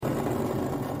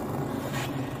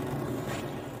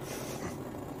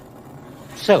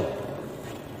So,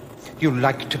 you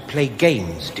like to play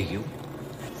games, do you?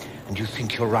 And you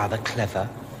think you're rather clever?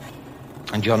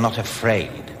 And you're not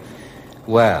afraid?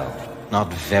 Well,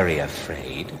 not very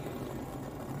afraid.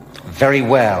 Very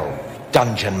well,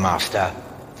 Dungeon Master.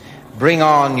 Bring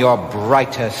on your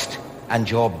brightest and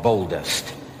your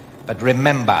boldest. But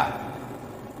remember,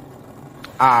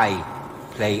 I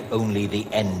play only the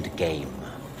end game.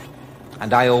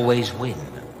 And I always win.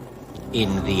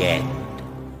 In the end.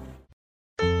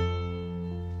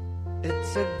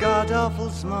 It's a god-awful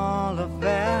small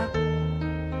affair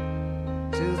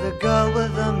to the girl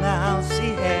with the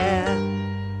mousy hair,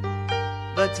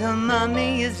 but her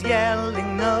mummy is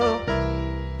yelling no,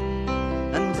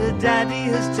 and her daddy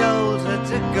has told her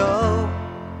to go,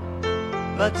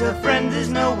 but her friend is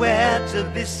nowhere to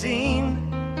be seen.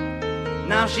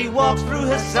 Now she walks through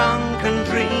her sunken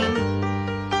dream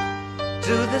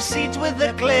to the seat with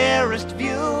the clearest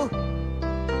view,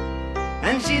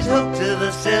 and she's hooked to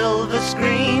the silver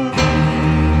screen.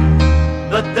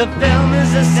 But the film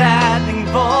is a sad thing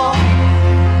for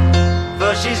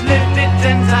she's lived it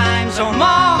 10 times or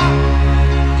more.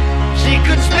 She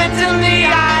could spit in the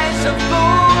eyes of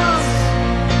fools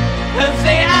if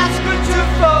they ask her to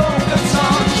focus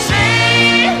on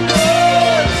sailors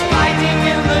fighting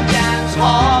in the dance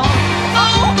hall.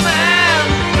 Oh man,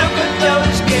 look at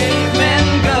those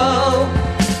cavemen go.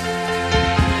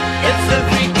 It's the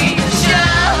freakiest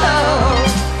show.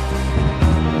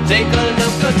 Take a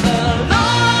look at the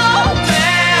low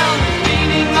man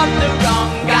beating up the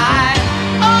wrong guy.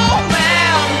 Oh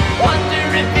man, wonder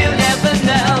if you'll ever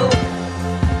know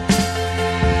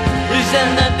who's in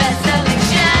the best-selling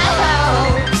show.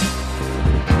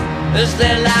 Is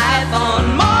their life on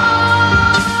Mars?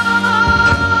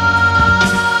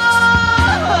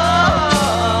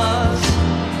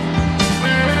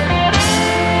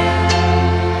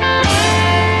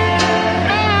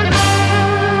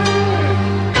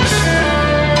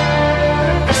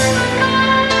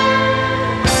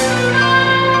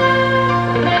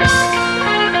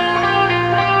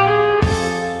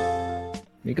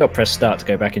 You got to press start to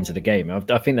go back into the game. I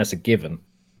think that's a given.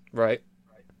 Right.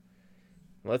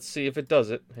 Let's see if it does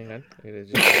it. Hang on.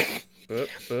 Boop,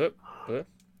 boop, boop.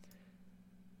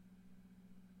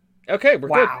 Okay, we're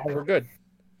good. We're good.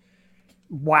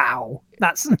 Wow.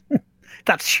 That's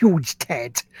huge,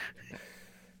 Ted.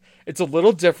 It's a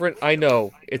little different, I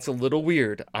know. It's a little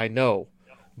weird, I know.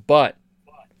 But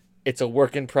it's a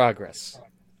work in progress.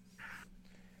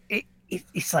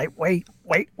 It's like, wait,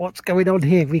 what's going on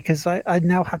here? Because I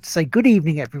now have to say good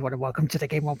evening, everyone, and welcome to the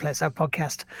Game On Player Sound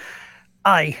podcast.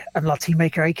 I am Lottie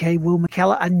Maker, aka Will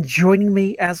McKellar, and joining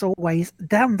me, as always,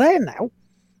 down there now.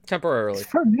 Temporarily. He's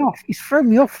thrown me off. He's thrown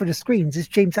me off for the screens. Is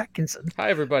James Atkinson. Hi,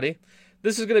 everybody.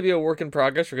 This is going to be a work in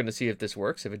progress. We're going to see if this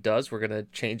works. If it does, we're going to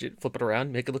change it, flip it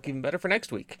around, make it look even better for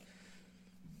next week.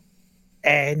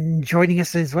 And joining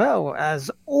us as well, as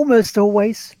almost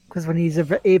always, because when he's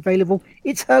available,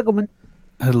 it's Hergelman.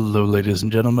 Hello, ladies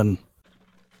and gentlemen.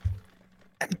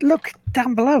 And look,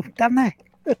 down below, down there,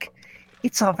 look,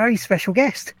 it's our very special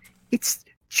guest. It's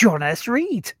John S.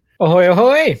 Reed. Ahoy,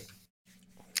 ahoy!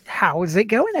 How's it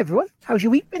going, everyone? How's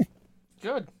your week been?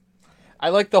 Good. I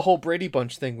like the whole Brady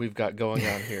Bunch thing we've got going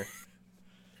on here.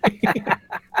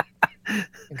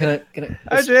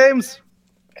 Hi, James.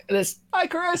 Hi,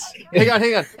 Chris. Hang on.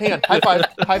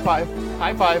 High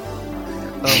five.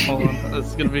 Oh, hold on. This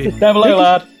is going to be... Down below,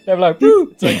 lad. Down below. Woo!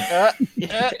 It's like,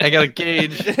 I got a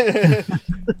gauge.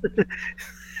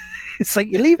 It's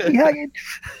like you leave me hanging.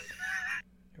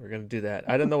 We're going to do that.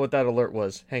 I don't know what that alert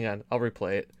was. Hang on. I'll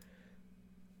replay it.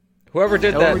 Whoever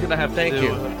did that, we're gonna have thank to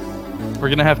you. We're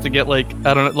going to have to get, like,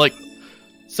 I don't know, like,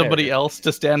 somebody else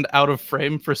to stand out of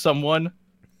frame for someone.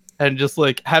 And just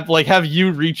have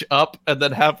you reach up and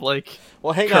then have well,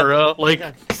 hang Kura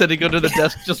on. sitting under the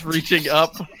desk just reaching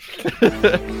up.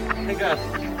 Hang on.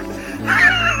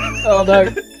 Oh no.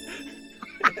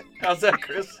 How's that,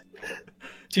 Chris?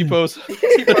 T-pose.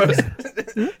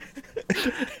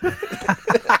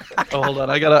 Oh, hold on.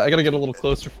 I gotta get a little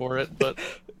closer for it, but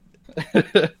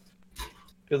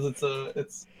because it's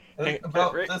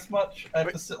about this much. I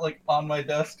have to sit on my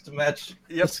desk to match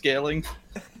the scaling.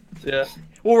 Yeah.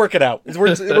 We'll work it out. We're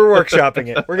workshopping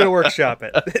it. We're going to workshop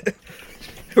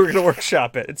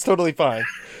it. It's totally fine.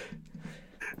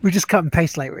 We just cut and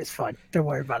paste later. It's fine. Don't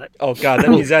worry about it. Oh, God. That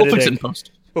means editing. We'll fix it in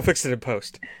post. We'll fix it in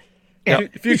post. Yeah.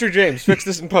 Future James, fix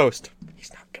this in post.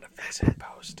 He's not going to fix it in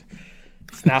post.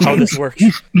 It's not how this works.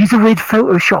 Use a weird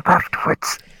Photoshop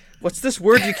afterwards. What's this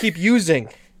word you keep using?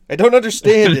 I don't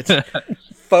understand it.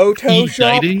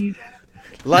 Photoshop?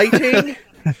 Lighting?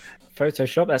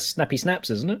 Photoshop, that's snappy snaps,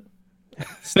 isn't it?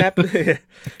 Snap.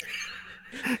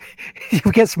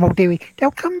 You'll get some more Dewey.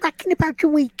 They'll come back in about a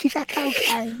week. Is that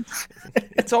okay?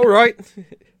 It's all right.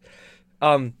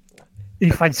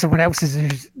 You find someone else's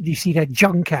and you see their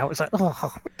junk out. It's like, oh,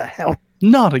 what the hell?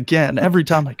 Not again. Every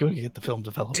time I go to get the film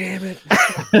developed. Damn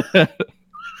it.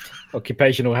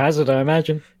 Occupational hazard, I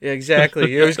imagine. Yeah,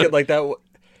 exactly. You always get like that.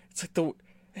 It's like the.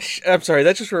 I'm sorry.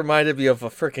 That just reminded me of a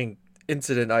freaking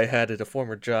incident I had at a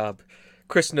former job.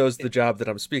 Chris knows the job that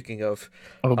I'm speaking of.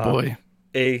 Oh boy.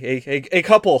 A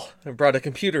couple brought a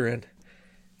computer in.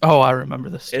 Oh, I remember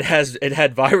this. It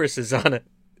had viruses on it.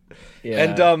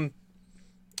 Yeah.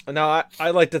 And now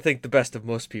I like to think the best of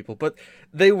most people, but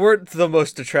they weren't the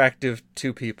most attractive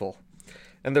two people.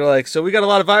 And they're like, so we got a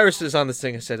lot of viruses on this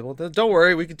thing. I said, well, don't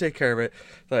worry, we can take care of it.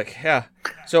 They're like, yeah.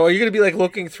 So are you going to be like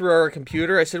looking through our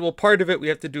computer? I said, well, part of it, we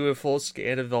have to do a full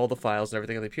scan of all the files and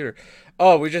everything on the computer.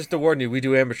 Oh, we just to warn you, we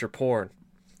do amateur porn.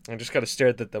 I just kind of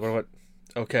stared at them and I went,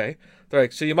 okay. They're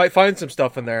like, so you might find some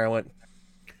stuff in there. I went,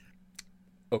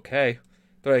 okay.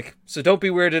 They're like, so don't be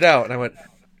weirded out. And I went,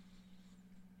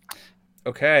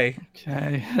 okay.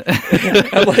 Okay.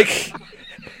 I'm like,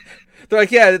 they're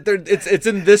like, yeah, it's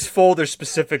in this folder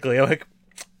specifically. I'm like,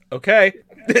 okay.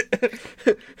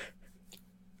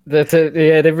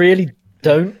 They really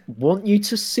don't want you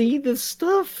to see the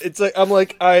stuff. It's like, I'm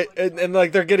like, and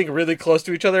like they're getting really close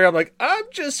to each other. I'm like, I'm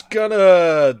just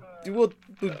gonna, we'll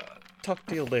talk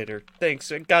to you later.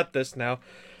 Thanks, I got this now.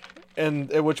 And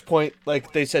at which point,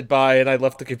 like, they said bye, and I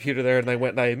left the computer there, and I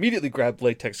went and I immediately grabbed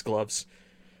latex gloves.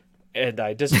 And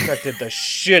I disinfected the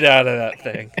shit out of that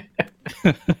thing.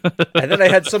 And then I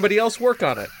had somebody else work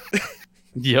on it.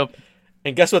 Yep.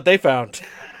 And guess what they found?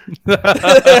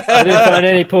 I didn't find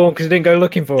any porn because I didn't go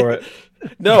looking for it.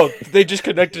 No, they just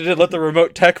connected it and let the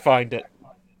remote tech find it.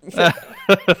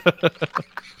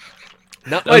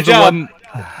 Not my job.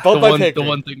 The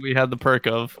one thing we had the perk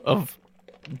of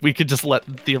we could just let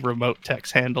the remote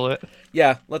techs handle it.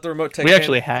 Yeah, let the remote tech. We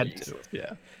actually had to.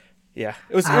 Yeah. Yeah,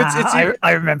 it's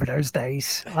I remember those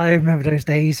days. I remember those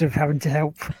days of having to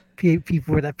help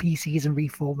people with their PCs and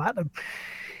reformat them.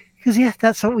 Because yeah,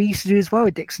 that's what we used to do as well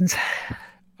at Dixon's.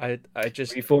 I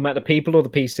just reformat the people or the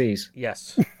PCs.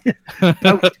 Yes. Both,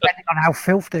 depending on how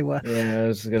filth they were. Yeah, I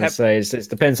was going to say it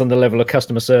depends on the level of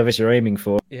customer service you're aiming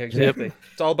for. Yeah, exactly. Yep.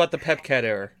 It's all about the PepCat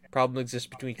error. Problem exists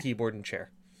between keyboard and chair.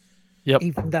 Yep.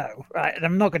 Even though, right, and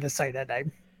I'm not going to say their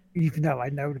name, even though I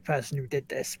know the person who did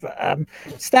this, but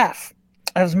staff.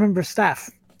 I was a member of staff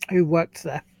who worked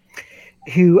there,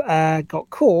 who got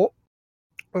caught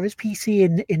with his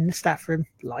PC in the staff room,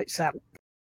 lights out,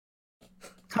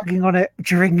 tugging on it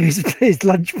during his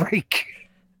lunch break.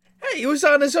 Hey, he was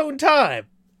on his own time.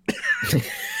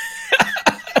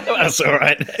 That's all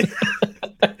right.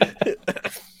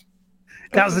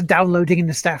 That was the downloading in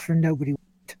the staff room. Nobody.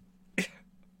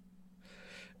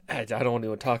 I don't want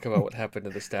to talk about what happened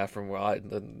in the staff room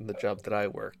in the job that I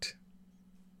worked.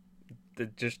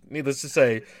 Just needless to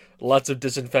say, lots of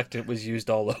disinfectant was used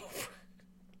all over.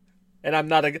 And I'm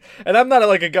not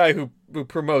like a guy who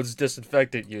promotes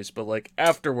disinfectant use, but like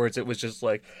afterwards it was just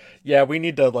like, yeah, we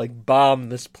need to like bomb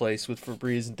this place with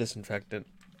Febreze and disinfectant.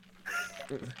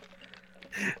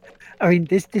 I mean,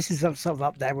 this is sort of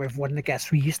up there with one of the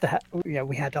guests we used to have.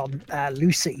 We had on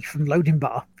Lucy from Loading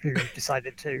Bar, who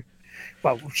decided to.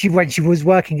 Well, when she was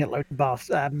working at Loading Bar,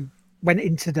 went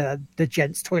into the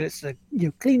gents' toilets to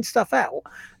clean stuff out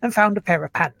and found a pair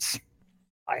of pants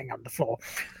lying on the floor.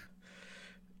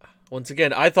 Once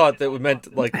again, I thought that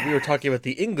meant like we were talking about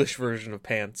the English version of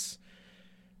pants,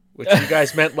 which you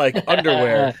guys meant like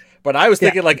underwear. But I was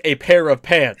thinking like a pair of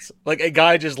pants, like a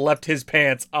guy just left his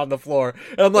pants on the floor,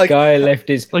 and I'm like, guy left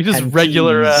his like just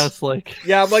regular ass like.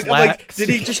 Yeah, I'm like, did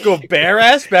he just go bare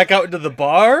ass back out into the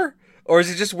bar? Or is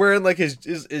he just wearing like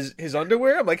his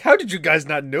underwear? I'm like, how did you guys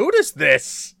not notice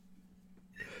this?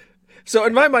 So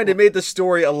in my mind, it made the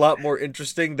story a lot more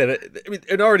interesting than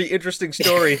an already interesting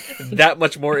story that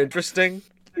much more interesting.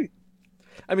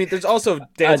 I mean, there's also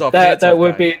dance off. There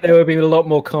would be a lot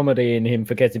more comedy in him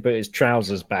forgetting to put his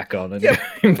trousers back on. And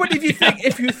but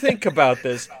if you think about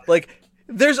this, like,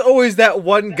 there's always that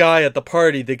one guy at the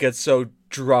party that gets so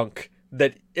drunk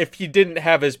that if he didn't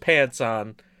have his pants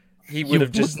on, he would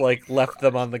have just like left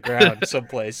them on the ground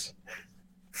someplace.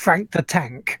 Frank the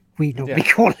Tank, we normally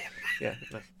call him. Yeah,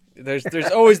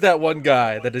 there's always that one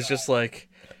guy that is just like,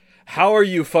 how are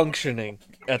you functioning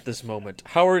at this moment?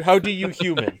 How do you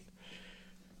human?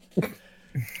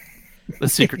 The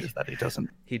secret is that he doesn't.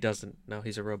 He doesn't. No,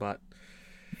 he's a robot.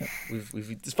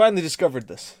 We've finally discovered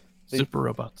this. Super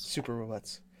robots. Super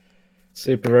robots.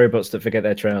 Super robots that forget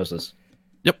their trousers.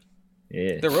 Yep.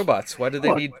 Yeah. They're robots. Why do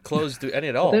they need clothes to any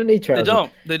at all? They don't need They trousers.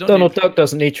 don't. They don't. Donald need... Duck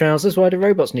doesn't need trousers. Why do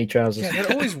robots need trousers? Yeah,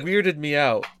 that always weirded me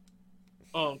out.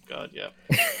 Oh god, yeah.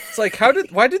 It's like,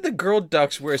 why did the girl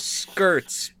ducks wear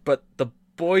skirts, but the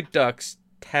boy ducks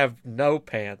have no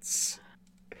pants?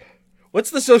 What's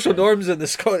the social norms in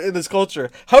this culture?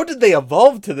 How did they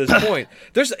evolve to this point?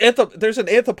 There's an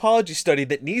anthropology study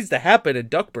that needs to happen in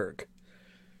Duckburg.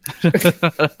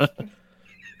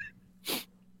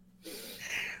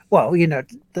 Well,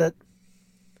 the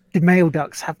male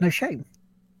ducks have no shame.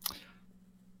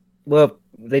 Well,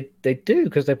 they do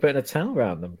because they're putting a towel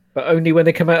around them, but only when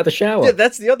they come out of the shower. Yeah,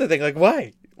 that's the other thing. Like,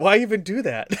 why? Why even do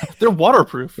that? They're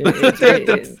waterproof.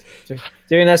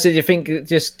 Doing that, so you think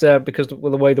just because the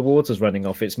way the water's running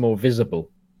off, it's more visible.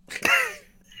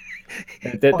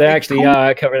 They actually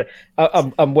are covered.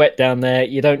 I'm wet down there.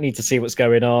 You don't need to see what's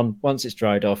going on. Once it's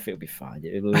dried off, it'll be fine.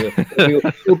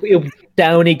 It'll be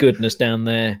downy goodness down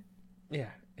there. Yeah,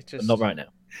 it just But not right now.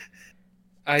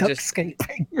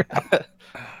 Duckscaping.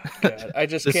 God, I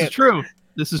just This can't. is true.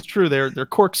 This is true. They're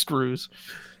corkscrews.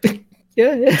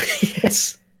 Yeah.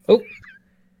 Yes. Oh,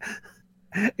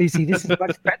 You see, this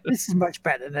is much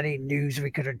better than any news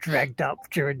we could have dragged up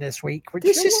during this week.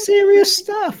 this is serious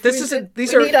stuff. These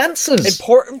we are need answers.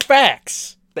 important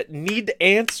facts that need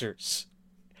answers.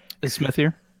 Is Smith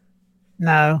here?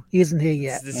 No, he isn't here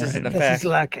yet. This isn't a This fact. is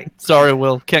lurking. Sorry,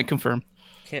 Will. Can't confirm.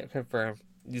 Can't confirm.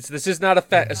 This is not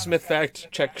a Smith fact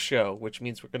check show, which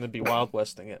means we're going to be Wild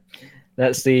Westing it.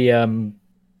 That's the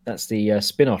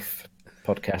spin-off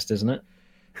podcast, isn't it?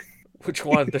 Which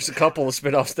one? There's a couple of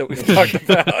spin-offs that we've talked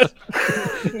about.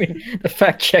 The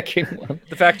fact-checking one.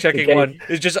 The fact-checking one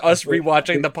is just us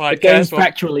rewatching the The game podcast.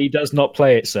 factually does not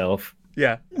play itself.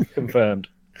 Yeah. Confirmed.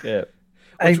 Yeah.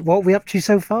 Hey, what are we up to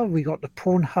so far? We got the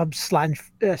Pornhub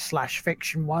slash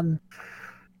fiction one.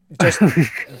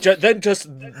 Then just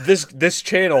this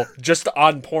channel just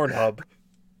on Pornhub.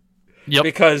 Yep.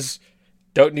 Because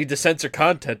don't need to censor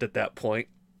content at that point.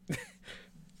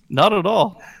 Not at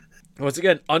all. Once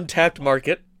again, untapped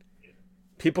market.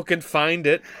 People can find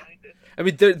it. I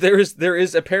mean, there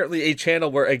is apparently a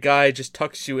channel where a guy just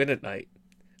tucks you in at night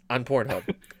on Pornhub.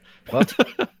 What?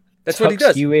 That's what he does.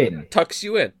 Tucks you in. Tucks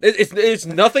you in. It's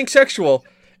nothing sexual.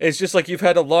 It's just like you've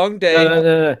had a long day.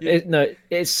 No.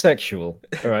 It's sexual.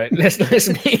 All right. Let's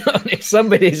be honest.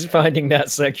 Somebody's finding that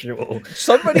sexual.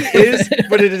 Somebody is,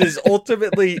 but it is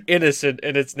ultimately innocent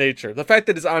in its nature. The fact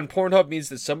that it's on Pornhub means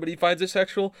that somebody finds it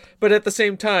sexual, but at the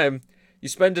same time, you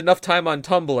spend enough time on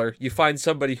Tumblr, you find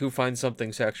somebody who finds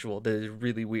something sexual that is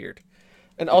really weird.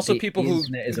 And also people who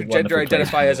internet is a gender wonderful place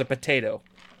identify for as a potato.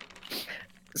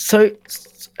 So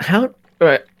how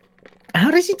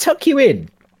does he tuck you in?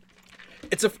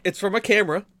 It's from a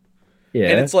camera. Yeah.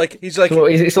 And it's like he's like So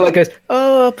it's like goes,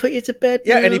 oh, I'll put you to bed.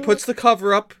 yeah, and he now." puts the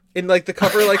cover up, and like the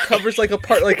cover like covers like a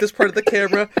part like this part of the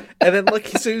camera, and then like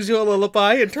he sings you a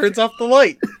lullaby and turns off the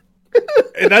light,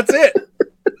 and that's it.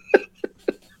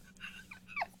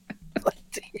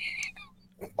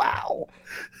 Wow.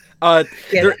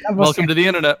 Welcome to the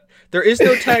internet. There is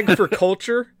no tag for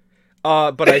culture,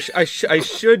 but I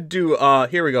should do.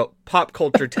 Here we go. Pop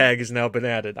culture tag has now been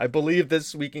added. I believe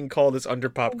we can call this under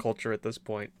pop culture at this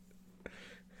point.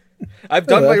 I've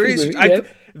done my research.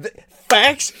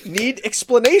 Facts need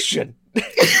explanation.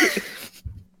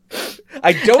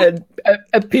 I don't.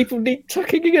 And people need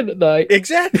tucking in at night.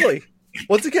 Exactly.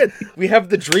 Once again, we have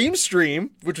the dream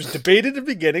stream, which was debated at the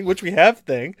beginning, which we have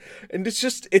thing, and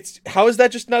it's how is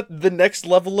that just not the next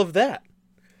level of that?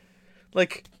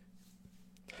 Like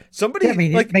somebody, Yeah, I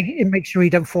mean, like it makes sure you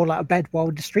don't fall out of bed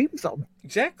while the stream's on.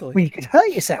 exactly. I mean, you could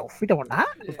hurt yourself. We don't want that.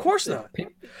 Of course not.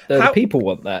 The How- people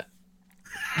want that.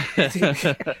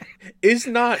 Is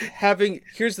not having.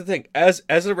 Here's the thing: as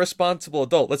a responsible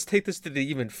adult, let's take this to the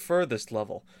even furthest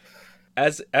level.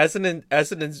 As an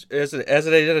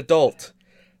adult,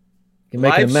 You're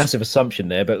making a Lives- massive assumption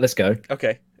there, but let's go.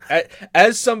 okay.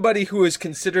 As somebody who is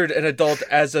considered an adult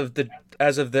as of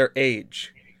their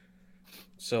age,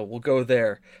 so we'll go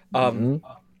there.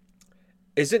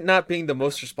 Is it not being the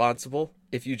most responsible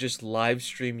if you just live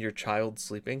stream your child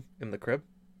sleeping in the crib?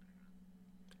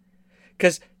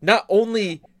 Because not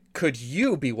only could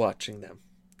you be watching them,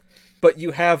 but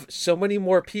you have so many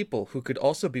more people who could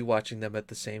also be watching them at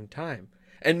the same time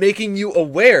and making you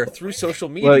aware through social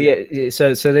media. Well, yeah.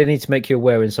 So they need to make you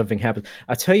aware when something happens.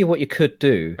 I tell you what, you could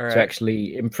do All right. to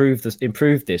actually improve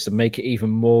this and make it even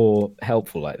more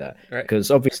helpful like that. Right. Because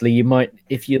obviously, you might,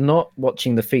 if you're not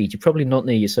watching the feed, you're probably not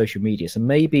near your social media. So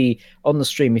maybe on the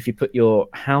stream, if you put your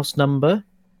house number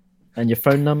and your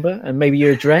phone number and maybe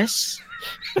your address,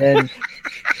 then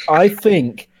I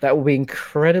think that will be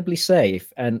incredibly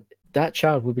safe. And that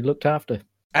child will be looked after.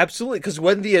 Absolutely, because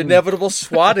when the inevitable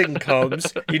swatting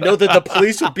comes, you know that the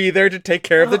police will be there to take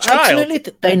care of the child.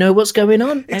 Absolutely, they know what's going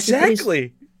on.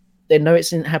 Exactly. They know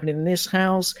it's happening in this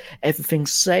house.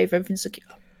 Everything's safe. Everything's secure.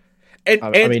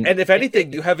 And if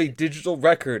anything, you have a digital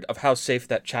record of how safe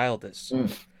that child is.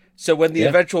 So when the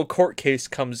eventual court case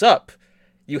comes up,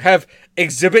 you have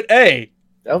Exhibit A.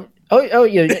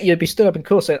 You'd be stood up in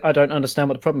court saying, I don't understand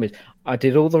what the problem is. I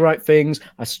did all the right things.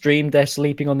 I streamed their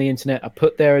sleeping on the internet. I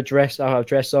put their address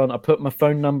on. I put my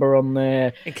phone number on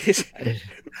there. In case...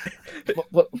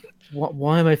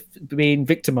 Why am I being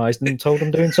victimized and told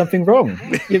I'm doing something wrong?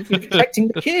 You're protecting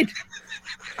the kid.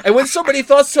 And when somebody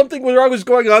thought something wrong was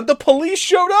going on, the police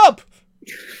showed up.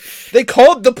 They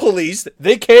called the police.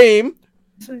 They came.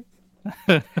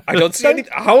 I don't see any...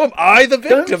 How am I the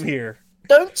victim here?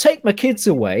 Don't take my kids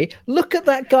away. Look at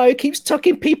that guy who keeps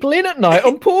tucking people in at night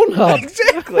on Pornhub.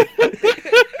 Exactly.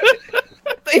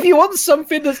 If you want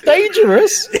something that's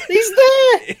dangerous, he's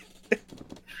there.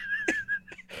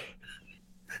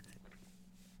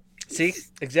 See?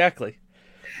 Exactly.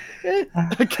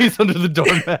 Keys under the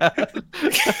doormat.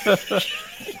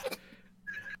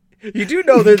 You do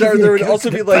know that there would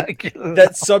also be like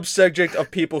that subsubject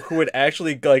of people who would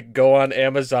actually like go on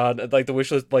Amazon and like the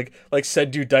wish list like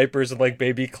send you diapers and like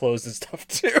baby clothes and stuff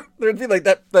too. There'd be like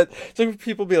that some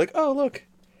people be like, oh look.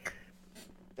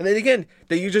 And then again,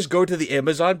 then you just go to the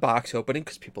Amazon box opening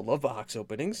because people love box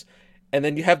openings, and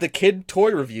then you have the kid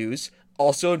toy reviews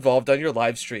also involved on your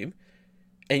live stream,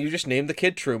 and you just name the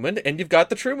kid Truman, and you've got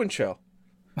the Truman Show,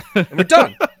 and we're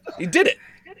done. You did it.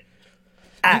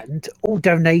 And all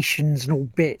donations and all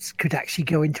bits could actually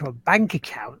go into a bank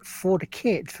account for the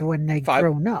kid for when they're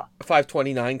grown up.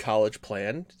 529 college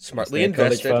plan, smartly College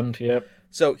invested. fund, yep.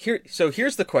 So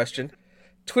here's the question: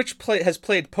 Twitch has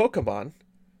played Pokemon,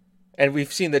 and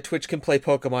we've seen that Twitch can play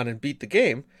Pokemon and beat the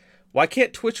game. Why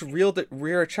can't Twitch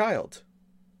rear a child?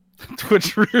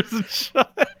 Twitch rears a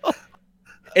child.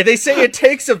 And they say it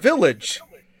takes a village.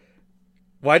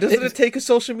 Why doesn't it take a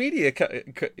social media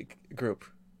group?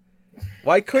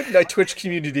 Why couldn't a Twitch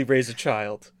community raise a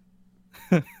child?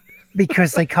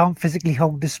 Because they can't physically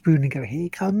hold the spoon and go, here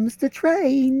comes the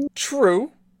train.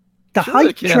 True. The Sure hype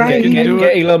they can. They train. can do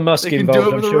Get it. Elon Musk They can do it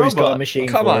involved. I'm with a sure he's got a robot. machine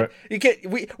Come for on. it. You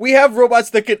can't, we have robots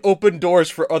that can open doors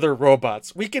for other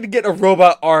robots. We can get a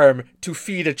robot arm to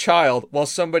feed a child while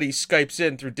somebody Skypes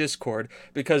in through Discord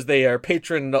because they are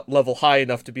patron level high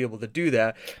enough to be able to do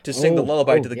that, to sing the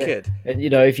lullaby to the kid. And,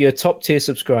 if you're a top tier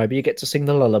subscriber, you get to sing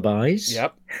the lullabies.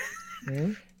 Yep.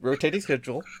 Rotating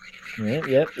schedule.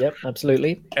 Yep,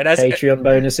 absolutely. And as Patreon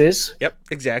bonuses. Yep,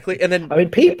 exactly. And then I mean,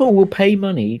 people will pay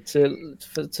money to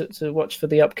watch for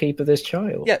the upkeep of this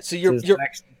child. yeah, so you're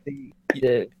actually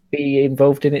be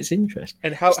involved in its interest.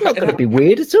 and how It's not going to be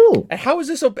weird at all. and how is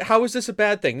this a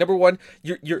bad thing? Number one,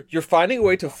 you're finding a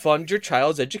way to fund your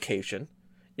child's education.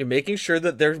 You're making sure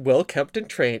that they're well kept and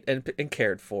trained and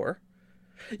cared for.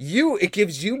 It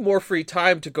gives you more free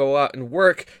time to go out and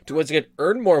work to once again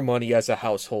earn more money as a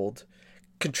household,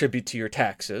 contribute to your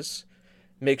taxes,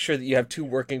 make sure that you have 2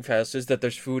 working spouses, that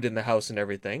there's food in the house and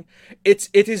everything. It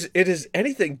is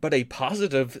anything but a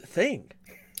positive thing.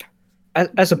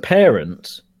 As a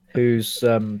parent who's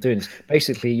doing this,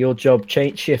 basically your job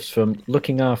shifts from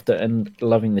looking after and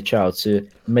loving the child to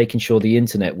making sure the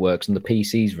internet works and the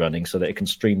PC's running so that it can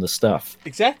stream the stuff.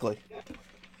 Exactly.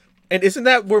 And isn't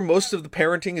that where most of the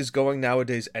parenting is going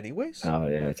nowadays anyways? Oh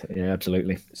yeah,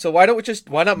 absolutely. So why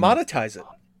not monetize it?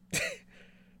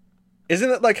 Isn't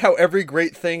it like how every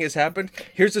great thing has happened?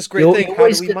 Here's this great thing. How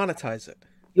do we monetize it?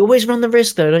 You always run the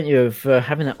risk, though, don't you, of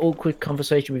having that awkward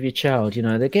conversation with your child.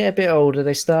 They get a bit older,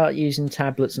 they start using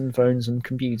tablets and phones and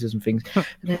computers and things. And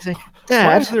they say,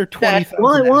 Dad,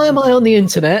 why am I on the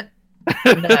internet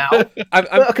now?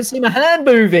 I can see my hand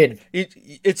moving.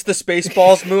 It's the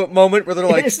Spaceballs moment where they're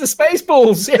like... It's the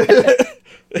Spaceballs, yeah.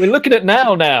 We're looking at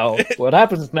now. What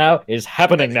happens now is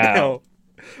happening now.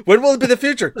 When will it be the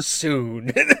future?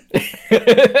 Soon.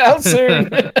 How soon?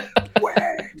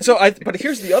 But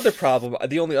here's the other problem.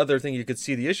 The only other thing you could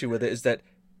see the issue with it is that,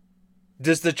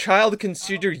 does the child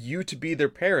consider you to be their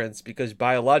parents because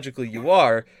biologically you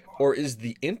are, or is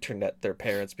the internet their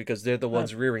parents because they're the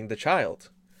ones rearing the child?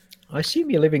 I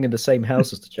assume you're living in the same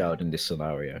house as the child in this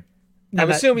scenario. I'm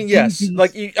assuming yes.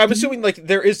 I'm assuming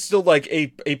there is still like a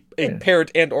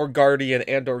parent and or guardian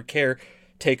and or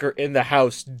caretaker in the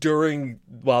house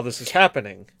while this is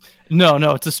happening. No,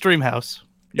 it's a stream house.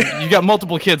 You got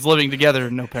multiple kids living together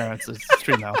and no parents. It's a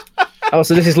stream house. Oh,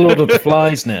 so this is Lord of the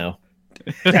Flies now.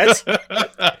 That's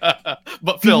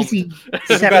but filmed. Easy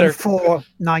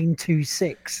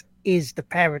 74926. is the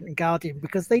parent and guardian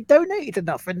because they donated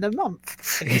enough in the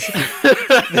month.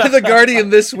 They're the guardian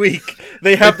this week.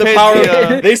 They have the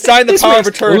power. They signed the power of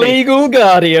attorney. Legal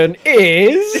guardian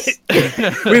is.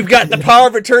 We've got the power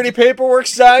of attorney paperwork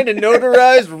signed and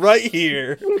notarized right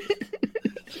here.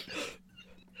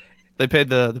 They paid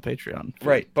the Patreon.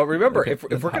 Right, but remember, if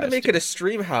we're going to make it a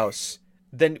stream house,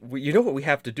 then you know what we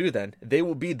have to do then? They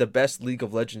will be the best League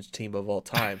of Legends team of all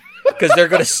time. Because they're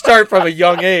going to start from a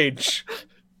young age.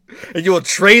 And you will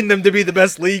train them to be the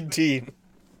best league team.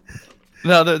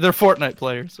 No, they're Fortnite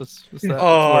players. That's that.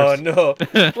 Oh, no.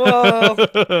 Well,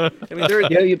 I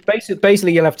mean, you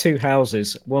basically you'll have two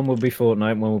houses. One will be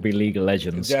Fortnite, one will be League of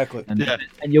Legends. Exactly.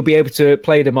 And you'll be able to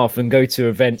play them off and go to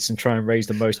events and try and raise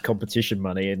the most competition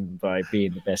money and by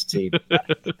being the best team.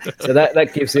 So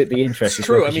that gives it the interest. It's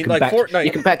true. Well, I mean, like Fortnite.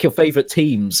 You can back your favorite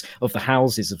teams of the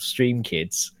houses of stream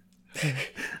kids.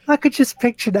 I could just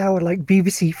picture now, like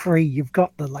BBC Three, you've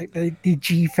got the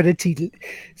Gfinity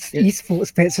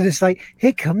esports bits, and it's like,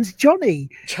 here comes Johnny.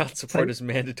 Child support is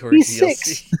mandatory. He's DLC.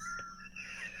 6.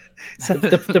 So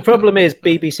the problem is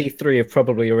BBC Three have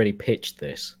probably already pitched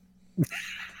this.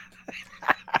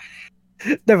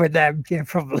 Knowing them, yeah,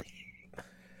 probably.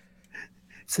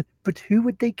 So, but who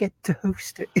would they get to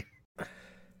host it?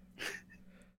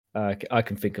 I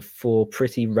can think of 4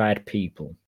 pretty rad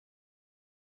people.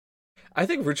 I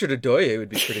think Richard Odoye would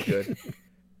be pretty good.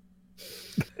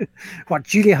 What,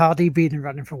 Julia Hardy being in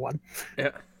running for one.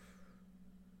 Yeah.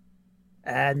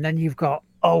 And then you've got,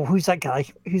 who's that guy?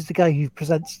 Who's the guy who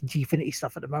presents Gfinity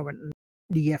stuff at the moment? And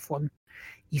the F1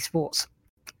 esports.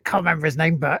 Can't remember his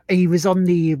name, but he was on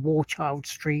the War Child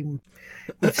stream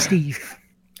with Steve.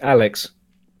 Alex.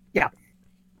 Yeah.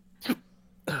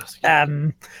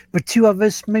 But 2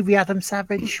 others, maybe Adam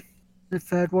Savage, the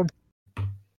 3rd one.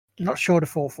 Not sure the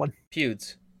 4th one.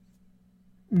 Feuds.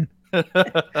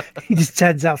 He just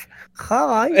turns off.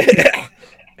 Hi.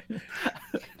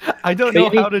 I don't know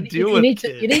how to deal with it.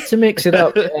 You need to mix it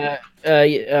up.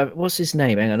 What's his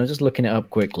name? Hang on, I'm just looking it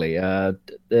up quickly.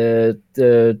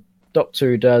 The doctor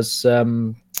who does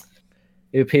who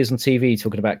appears on TV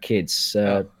talking about kids.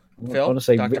 Phil? I want to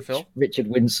say Phil? Richard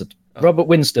Winston. Robert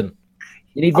Winston.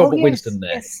 You need Robert Winston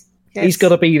there. Yes. He's got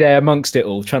to be there amongst it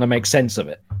all, trying to make sense of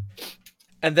it.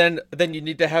 And then you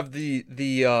need to have the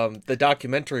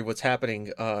documentary What's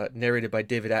Happening narrated by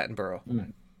David Attenborough.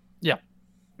 Mm. Yeah.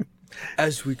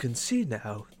 As we can see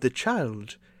now, the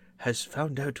child has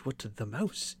found out what the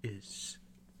mouse is.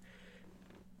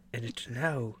 And it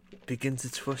now begins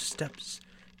its first steps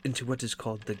into what is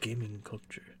called the gaming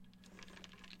culture.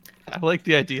 I like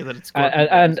the idea that it's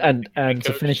and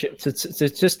to finish it,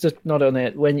 to not on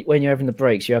it, when you're having the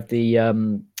breaks, you have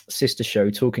the sister show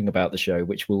talking about the show,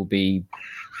 which will be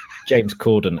James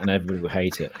Corden, and everybody will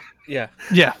hate it. Yeah.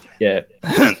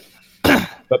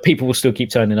 But people will still keep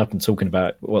turning up and talking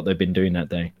about what they've been doing that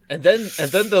day. And then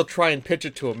they'll try and pitch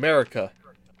it to America,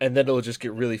 and then it'll just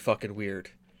get really fucking weird.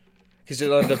 Because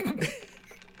it'll end up.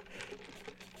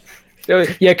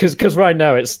 Yeah, because right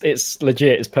now it's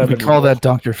legit. It's perfect. We call that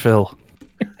Dr. Phil.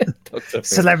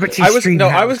 Celebrity I was stream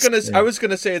house. I was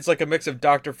gonna say it's like a mix of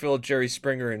Dr. Phil, Jerry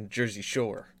Springer, and Jersey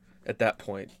Shore. At that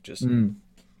point, just And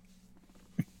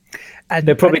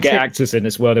they'll probably get actors in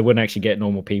as well. They wouldn't actually get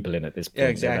normal people in at this point. Yeah,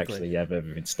 exactly. They'd actually have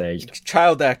everything staged.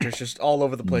 Child actors just all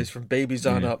over the place, from babies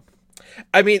on up.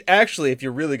 I mean, actually, if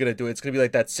you're really gonna do it, it's gonna be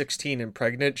like that 16 and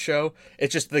Pregnant show.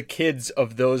 It's just the kids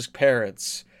of those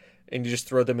parents, and you just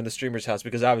throw them in the streamer's house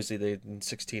because obviously they're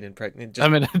 16 and pregnant. I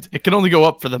mean, it can only go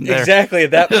up for them there. Exactly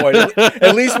at that point.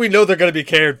 At least we know they're gonna be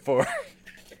cared for.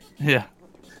 Yeah.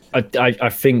 I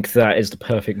think that is the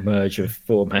perfect merge of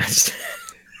formats.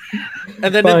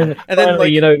 And then, finally,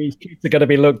 like, you know, these kids are going to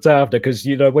be looked after because,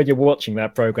 you know, when you're watching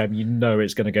that program, you know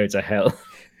it's going to go to hell.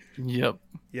 Yep.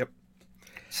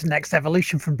 It's the next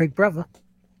evolution from Big Brother.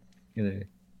 You know.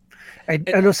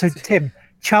 And also, Tim,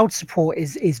 child support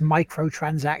is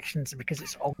microtransactions because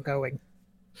it's ongoing.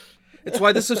 It's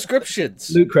why the subscriptions.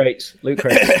 Loot crates. Loot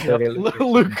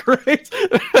crates.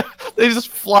 They just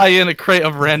fly in a crate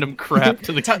of random crap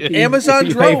to the kid. Amazon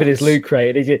you drones. pay for this loot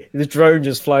crate. The drone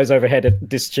just flies overhead and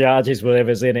discharges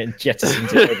whatever's in it and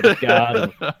jettisons it over the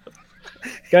garden.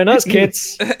 Go nuts,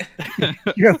 kids.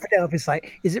 You open it up, it's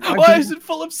like, is it Why is it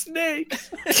full of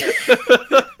snakes?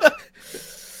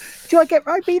 Do I get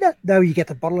Ribena? No, you get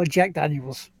the bottle of Jack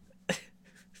Daniels.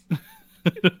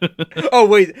 Oh,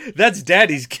 wait, that's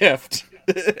Daddy's gift.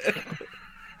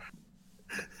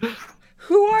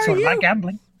 Who are Sort of you? like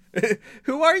gambling.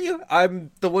 Who are you?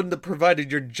 I'm the one that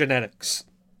provided your genetics.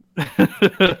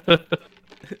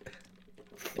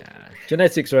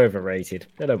 Genetics are overrated.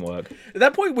 They don't work. At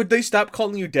that point, would they stop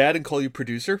calling you Dad and call you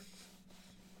producer?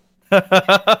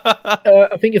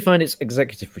 I think you'll find it's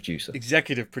executive producer.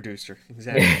 Executive producer,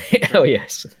 exactly. Oh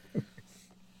yes.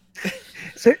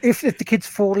 So if the kids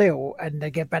fall ill and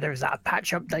they get better, is that a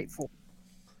patch update for?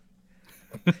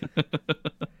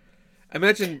 I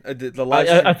imagine the live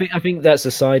stream... I think that's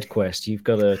a side quest. You've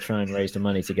got to try and raise the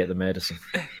money to get the medicine.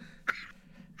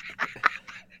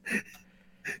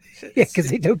 Yeah, because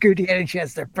they don't go to the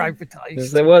NHS; they're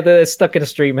privatized. They're stuck in a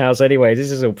stream house anyway. This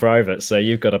is all private, so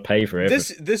you've got to pay for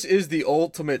everything. This is the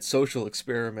ultimate social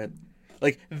experiment.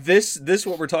 Like this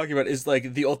what we're talking about is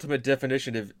like the ultimate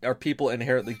definition of are people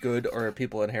inherently good or are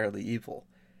people inherently evil?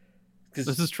 This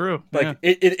is true. Like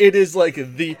it is like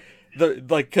the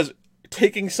like because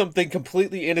taking something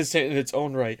completely innocent in its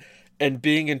own right and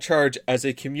being in charge as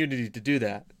a community to do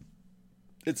that.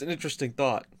 It's an interesting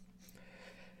thought.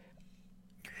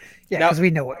 Yeah, because we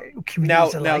know what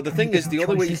communities are now like. the thing is, the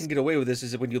only way you can get away with this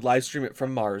is when you live stream it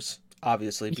from Mars,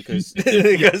 obviously, because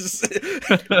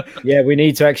yeah, we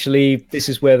need to actually. This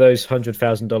is where those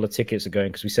 $100,000 tickets are going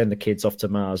because we send the kids off to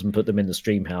Mars and put them in the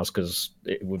stream house because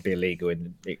it would be illegal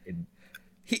Elon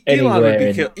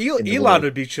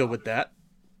would be chill with that.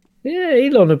 Yeah,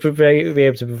 Elon would be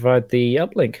able to provide the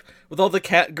uplink with all the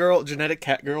genetic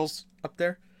cat girls up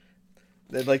there.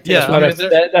 They'd like yeah,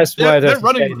 that's why they're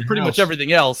running pretty much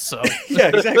everything else. So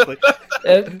yeah, exactly.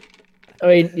 I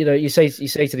mean, you say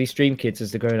to these stream kids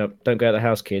as they're growing up, don't go out of the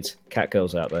house, kids. Cat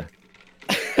girls out there.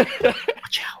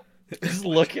 Watch out! Just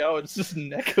look out! It's just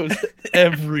neckos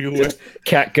everywhere.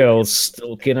 Cat girls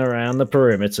stalking around the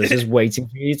perimeter, just waiting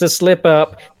for you to slip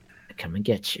up. Come and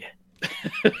get you.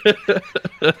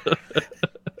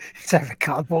 It's a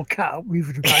cardboard cutout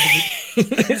moving around.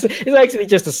 It's actually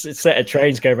just a set of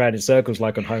trains going around in circles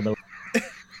like on Home Alone.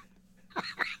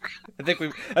 I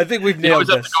think we've nailed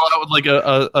this. Have to go out with like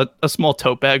a small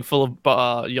tote bag full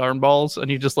of yarn balls, and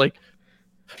you just like.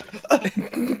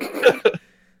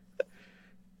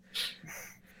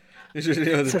 So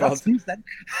that's news then.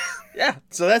 Yeah.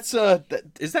 So that's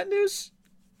is that news?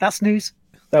 That's news.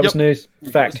 That was news.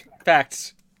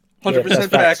 Facts. 100%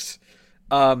 facts.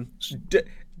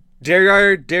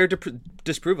 Dare to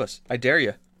disprove us. I dare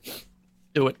you.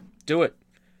 Do it.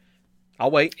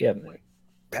 I'll wait. Yeah.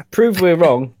 Prove we're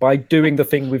wrong by doing the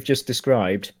thing we've just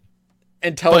described.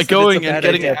 And tell us going and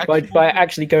getting by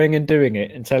actually going and doing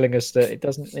it and telling us that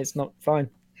it's not fine.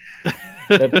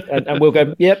 and we'll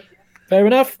go, yep, fair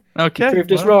enough. Okay. You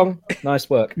proved us wrong. Nice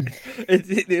work.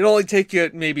 It'll only take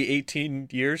you maybe 18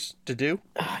 years to do.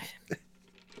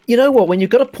 You know what? When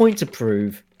you've got a point to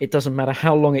prove, it doesn't matter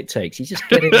how long it takes. You just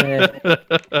get in there.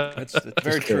 That's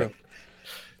very true.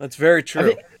 That's very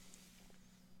true.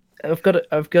 I've got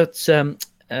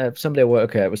somebody I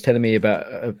work at was telling me about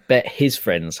a bet his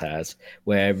friends had,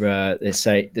 where they're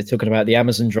talking about the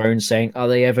Amazon drones, saying, "Are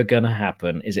they ever going to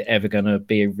happen? Is it ever going to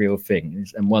be a real thing?"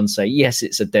 And one say, "Yes,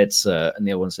 it's a dead cert," and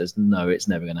the other one says, "No, it's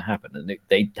never going to happen." And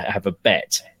they have a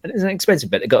bet, and it's an expensive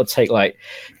bet. They've got to take like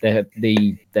their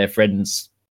friends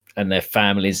and their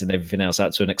families and everything else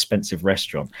out to an expensive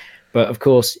restaurant. But of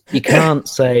course, you can't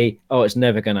say, "Oh, it's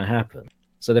never going to happen."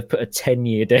 So they've put a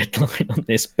 10-year deadline on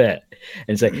this bet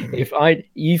and say,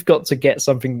 you've got to get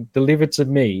something delivered to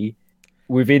me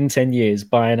within 10 years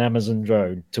by an Amazon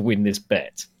drone to win this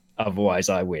bet. Otherwise,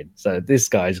 I win. So this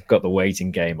guy's got the waiting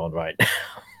game on right now.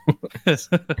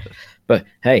 But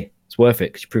hey, it's worth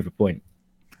it because you prove a point.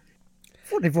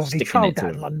 Well, they've already trialled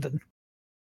that in London.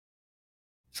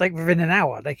 It's like within an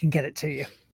hour they can get it to you.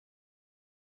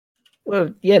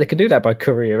 Well, yeah, they can do that by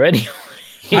courier anyway.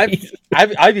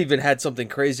 I've even had something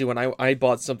crazy when I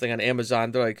bought something on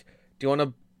Amazon. They're like, "Do you want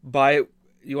to buy it?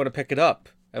 You want to pick it up?"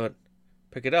 I went,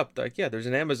 "Pick it up." They're like, "Yeah, there's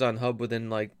an Amazon hub within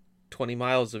like 20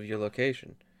 miles of your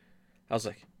location." I was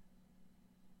like,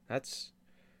 "That's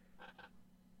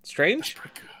strange."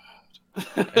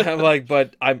 And I'm like,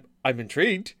 "But I'm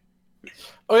intrigued."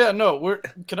 Oh yeah, no,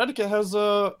 Connecticut has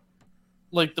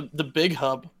like the big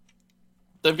hub.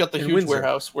 They've got the huge Windsor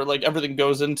warehouse where like everything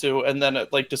goes into, and then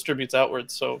it like distributes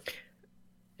outwards. So,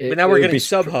 but now we're getting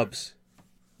sub hubs.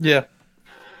 Yeah,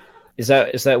 is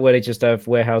that where they just have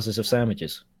warehouses of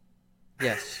sandwiches?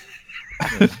 Yes.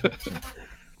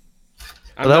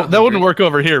 that wouldn't work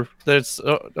over here. There's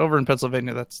over in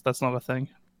Pennsylvania. That's not a thing.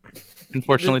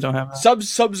 Unfortunately, don't have that.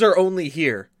 Subs are only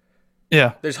here.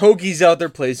 Yeah, there's hoagies out there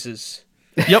places.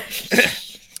 Yep.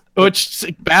 Which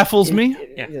baffles me.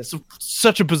 Yeah. It's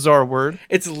such a bizarre word.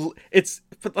 It's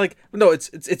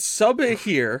sub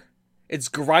here. It's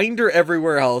grinder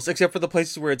everywhere else except for the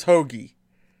places where it's hoagie.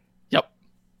 Yep.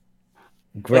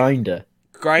 Grinder.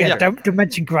 Grinder. Yeah, don't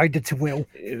mention grinder to Will.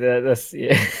 That's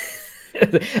yeah.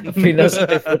 I mean that's a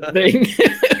different thing.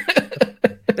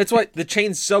 That's why the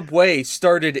chain Subway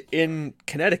started in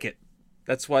Connecticut.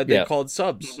 That's why they're called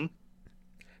subs. Mm-hmm.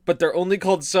 But they're only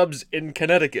called subs in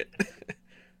Connecticut.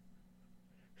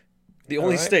 The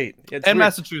only state. It's and weird.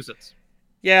 Massachusetts.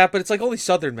 Yeah, but it's like only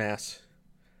Southern Mass.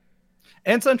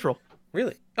 And Central.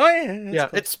 Really? Oh, yeah. Yeah,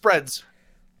 cool. It spreads.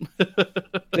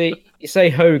 See, you say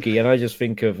hoagie, and I just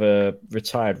think of a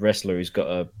retired wrestler who's got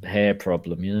a hair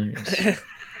problem, you know?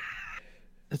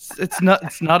 It's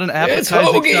not an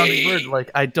appetizing sounding word.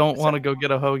 Like, I don't want to go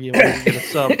get a hoagie. I want to get a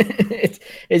sub.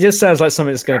 It just sounds like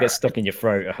something that's going to get stuck in your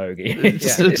throat, a hoagie.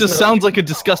 It just sounds like a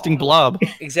disgusting blob.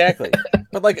 Exactly.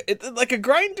 But like a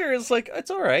grinder is like, it's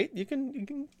all right. You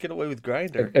can get away with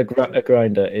grinder. A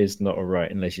grinder is not all right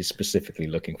unless you're specifically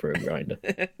looking for a grinder.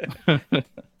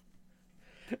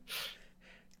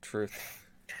 Truth.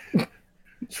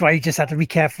 That's why you just have to be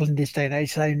careful in this day and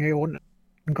age saying you want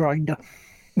a grinder.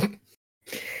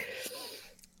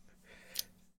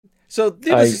 So,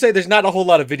 needless to say, there's not a whole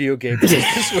lot of video games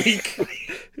this week.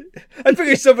 I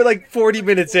figure something like 40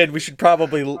 minutes in, we should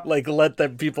probably let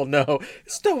them people know.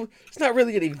 It's not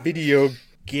really any video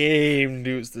game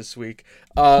news this week.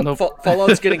 Nope.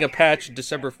 Fallout's getting a patch.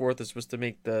 December 4th is supposed to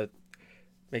make the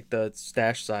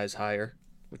stash size higher,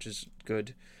 which is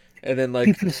good. And then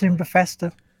people assume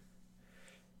Bethesda.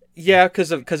 Yeah,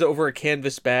 because over a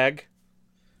canvas bag.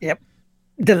 Yep.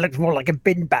 That looks more like a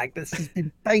bin bag that's just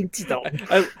been painted on.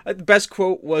 The best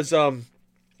quote was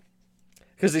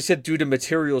because they said due to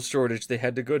material shortage they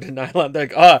had to go to nylon. They're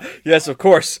like, yes, of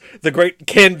course, the great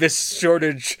canvas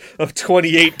shortage of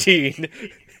 2018.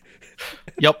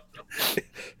 Yep.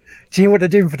 Do you know what they're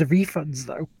doing for the refunds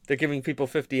though? They're giving people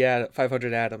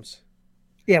 500 atoms.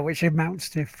 Yeah, which amounts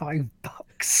to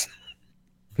 $5.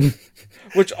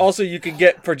 Which also you can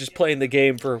get for just playing the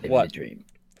game for what?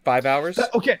 5 hours?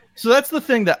 Okay, so that's the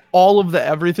thing that all of the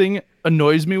everything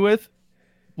annoys me with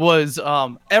was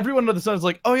everyone under the sun is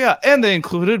like, oh yeah, and they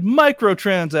included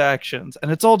microtransactions. And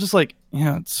it's all just like,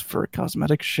 yeah, it's for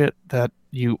cosmetic shit that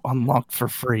you unlock for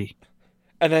free.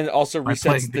 And then also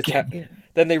resets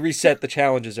then they reset the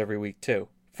challenges every week too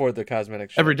for the cosmetic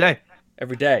shit. Every day.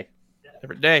 Every day.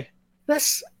 Every day.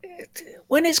 That's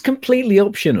when it's completely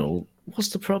optional, what's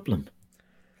the problem?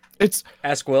 It's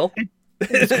Ask Will.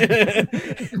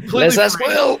 Let's ask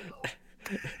Will.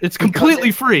 It's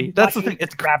completely free. That's the thing.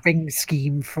 It's a grabbing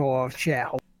scheme for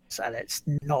shareholders, and it's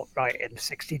not right in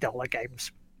 $60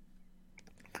 games.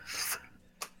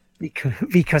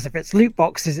 Because if it's loot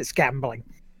boxes, it's gambling.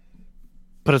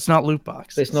 But it's not loot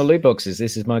boxes. It's not loot boxes.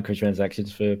 This is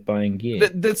microtransactions for buying gear.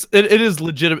 It is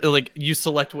legitimate. Like, you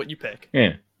select what you pick.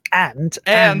 Yeah. And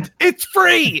it's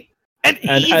free. And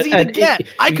easy to get.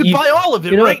 I could buy all of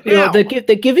it right now. They're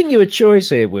giving you a choice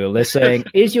here, Will. They're saying,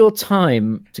 is your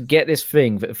time to get this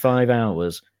thing for 5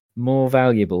 hours more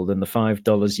valuable than the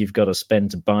 $5 you've got to spend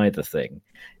to buy the thing?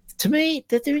 To me,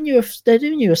 they're doing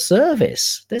you a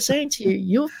service. They're saying to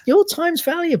you, your time's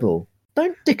valuable.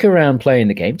 Don't dick around playing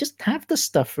the game. Just have the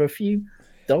stuff for a few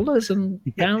dollars and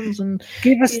pounds and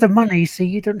give us the money so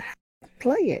you don't have to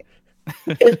play it.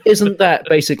 Isn't that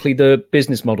basically the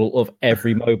business model of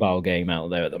every mobile game out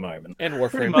there at the moment? And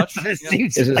Warframe. Much.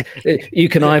 You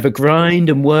can either grind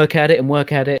and work at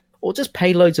it, or just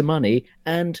pay loads of money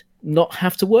and not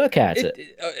have to work at it.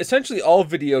 Essentially, all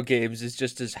video games is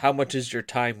just as how much is your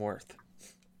time worth?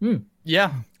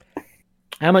 Yeah.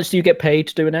 How much do you get paid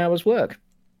to do an hour's work?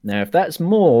 Now, if that's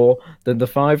more than the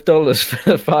 $5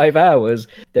 for 5 hours,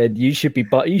 then you should be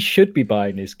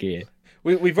buying this gear.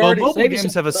 We've already mobile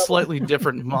games have a slightly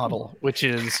different model, which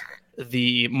is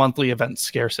the monthly event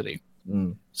scarcity.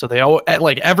 So they all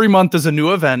every month is a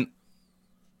new event,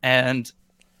 and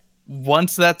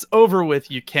once that's over with,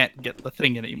 you can't get the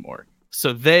thing anymore.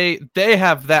 So they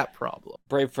have that problem.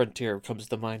 Brave Frontier comes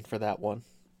to mind for that one.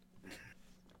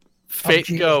 Fate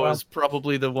Go is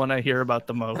probably the one I hear about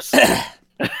the most.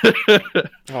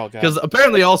 Because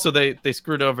apparently also they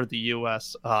screwed over the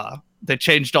US. They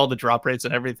changed all the drop rates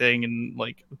and everything, and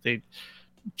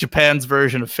Japan's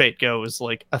version of Fate Go is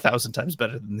 1,000 times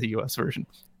better than the US version.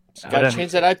 Gotta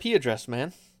change that IP address,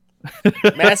 man.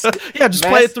 Just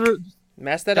play it through.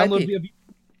 Mask that IP.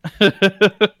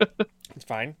 It's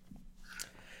fine.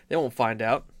 They won't find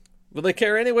out. Will they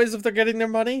care anyways if they're getting their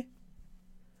money?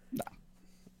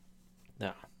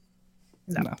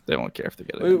 No, they won't care if they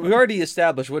get it. We already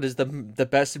established what is the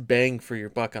best bang for your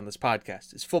buck on this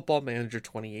podcast is Football Manager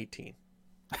 2018.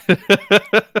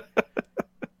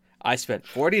 I spent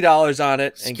 $40 on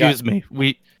it. Excuse me,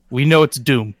 we know it's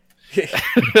Doom. Spent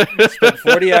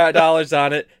 $40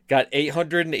 on it, got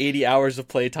 880 hours of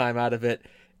playtime out of it.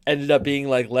 Ended up being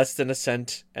less than a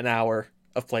cent an hour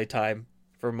of playtime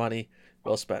for money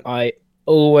well spent.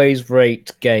 always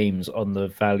rate games on the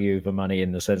value of the money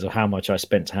in the sense of how much I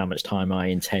spent to how much time I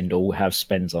intend or have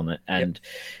spent on it. And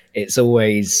it's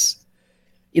always,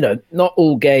 not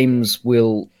all games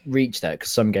will reach that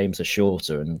because some games are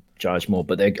shorter and charge more,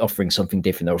 but they're offering something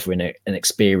different. They're offering an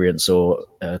experience or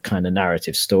a kind of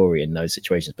narrative story in those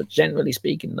situations. But generally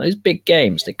speaking, those big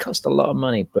games, they cost a lot of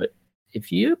money. But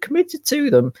if you're committed to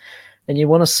them and you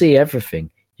want to see everything,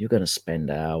 you're going to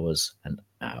spend hours and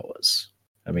hours.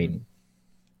 I mean,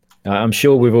 I'm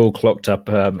sure we've all clocked up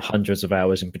hundreds of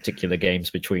hours in particular games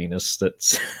between us.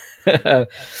 That's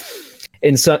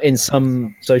in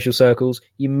some social circles,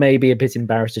 you may be a bit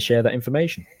embarrassed to share that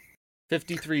information.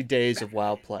 53 days of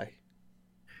WoW play.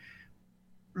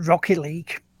 Rocket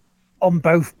League on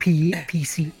both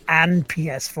PC and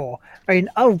PS4. I mean,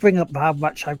 I'll bring up how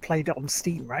much I played it on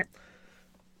Steam, right?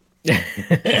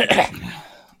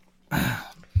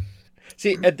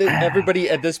 See, everybody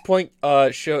at this point,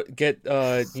 you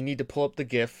need to pull up the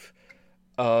GIF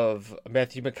of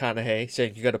Matthew McConaughey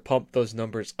saying you got to pump those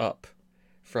numbers up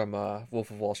from Wolf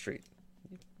of Wall Street.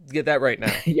 Get that right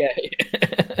now. Yeah.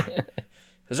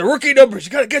 There's a rookie numbers.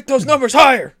 You got to get those numbers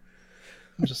higher.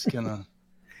 I'm just gonna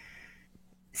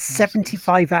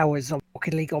 75 hours on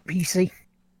Rocket League on PC.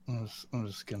 I'm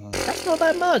just gonna. That's not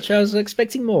that much. I was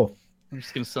expecting more. I'm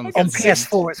just gonna send on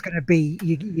PS4. It's going to be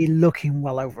you're looking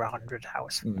well over 100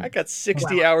 hours. I got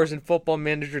 60 hours in Football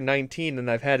Manager 19,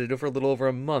 and I've had it for a little over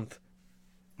a month.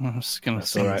 I'm just gonna.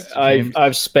 That's all right.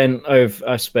 I've spent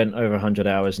over 100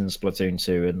 hours in Splatoon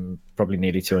 2 and probably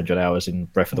nearly 200 hours in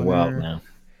Breath of the Wild now.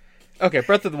 Okay,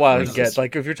 Breath of the Wild.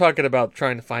 Like if you're talking about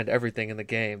trying to find everything in the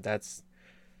game, that's.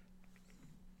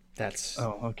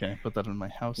 Oh, okay. Put that in my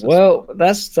house. Well,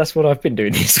 that's what I've been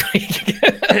doing this week.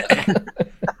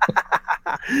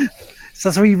 So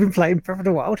that's what you've been playing, Breath of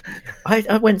the Wild?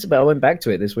 I went back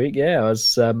to it this week. Yeah,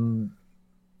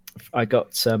 I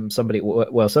got somebody at work.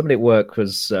 Well, somebody at work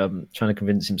was trying to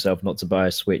convince himself not to buy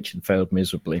a Switch and failed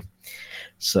miserably.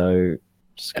 So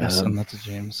just gonna send that to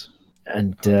James.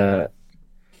 And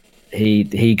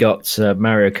he got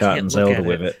Mario Kart and Zelda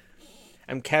with it.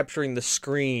 I'm capturing the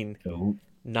screen,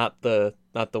 not the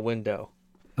window.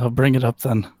 I'll bring it up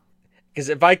then. Because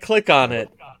if I click on it,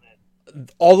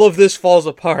 all of this falls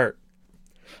apart.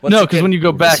 No, because when you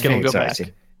go back, it'll go back.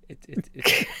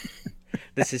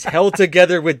 This is held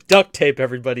together with duct tape,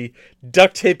 everybody.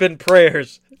 Duct tape and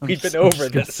prayers. We've been over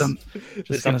this.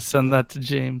 Just gonna send that to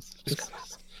James.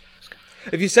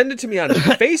 If you send it to me on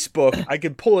Facebook, I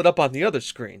can pull it up on the other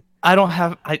screen. I don't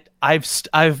have. I've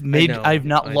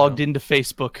not logged into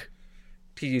Facebook.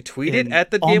 Can you tweet it at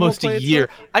the almost a year?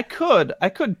 I could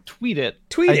tweet it.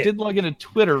 I did log into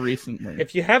Twitter recently.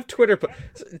 If you have Twitter,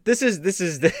 this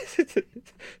is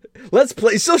let's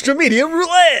play social media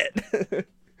roulette.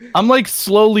 I'm like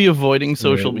slowly avoiding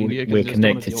social media. We're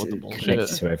connected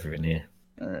to everyone here.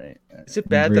 All right. Is it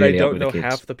bad that I don't know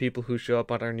half the people who show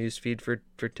up on our newsfeed for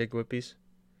Tig Whippies?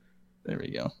 There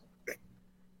we go.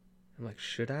 I'm like,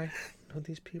 should I know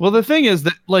these people? Well, the thing is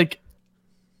that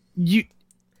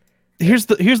here's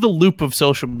the loop of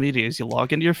social media: is you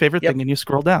log into your favorite thing and you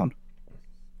scroll down,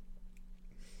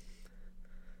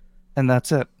 and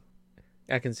that's it.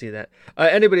 I can see that.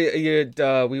 Anybody?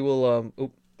 We will.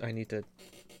 I need to.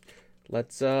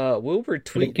 Let's. We'll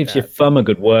retweet. It gives your thumb a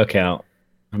good workout.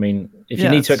 I mean, if you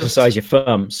need to exercise your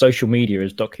thumb, social media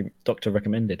is doctor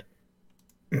recommended.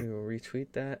 We will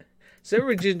retweet that. So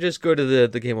everybody just go to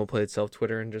the Game Will Play itself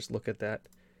Twitter and just look at that.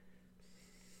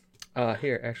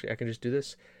 Here, actually, I can just do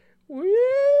this.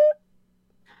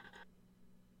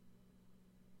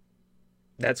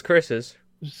 That's Chris's.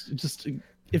 Just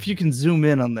if you can zoom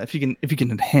in on that, if you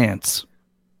can enhance.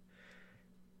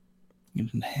 You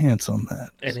can enhance on that.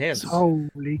 Enhance.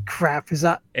 Holy crap! Is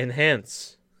that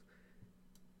enhance?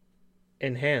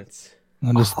 Enhance.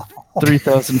 And just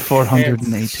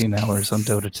 3,418 hours on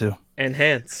Dota 2.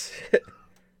 Enhance. There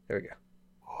we go.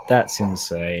 That's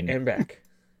insane. And back.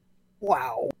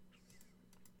 Wow.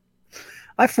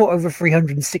 I thought over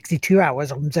 362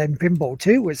 hours on Zen Pinball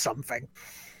 2 was something.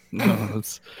 No,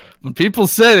 when people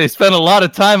say they spend a lot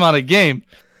of time on a game.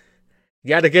 You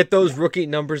got to get those rookie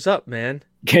numbers up, man.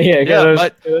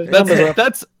 That's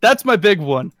my big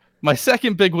one. My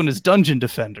second big one is Dungeon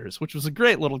Defenders, which was a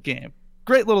great little game.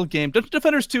 Dungeon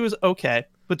Defenders 2 is okay,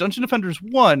 but Dungeon Defenders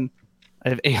 1, I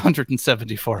have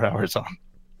 874 hours on.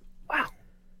 Wow.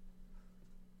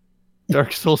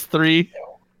 Dark Souls 3,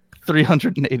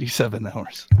 387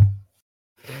 hours.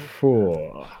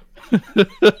 Wow.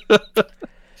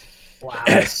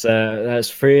 That's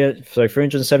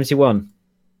 371.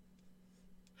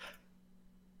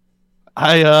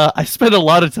 I spent a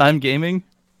lot of time gaming.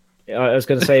 I was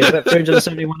going to say, is that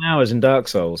 371 hours in Dark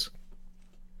Souls?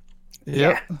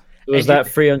 Yep. Or was that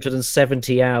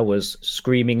 370 hours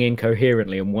screaming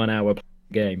incoherently in 1 hour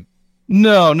game?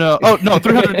 No. Oh, no,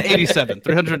 387.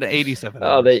 387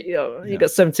 hours. You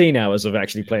got 17 hours of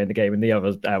actually playing the game and the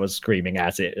other hours screaming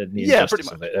at it. And the pretty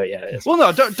much. Of it. Well,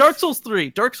 no, Dark Souls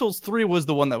 3. Dark Souls 3 was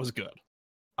the one that was good.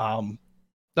 That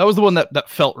was the one that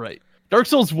felt right. Dark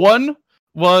Souls 1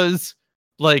 was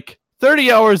like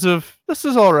 30 hours of, this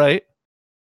is all right.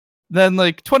 Then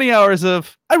like 20 hours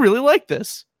of, I really like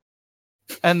this.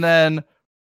 And then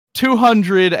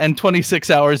 226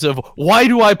 hours of, why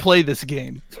do I play this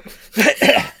game?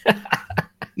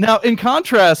 Now, in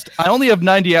contrast, I only have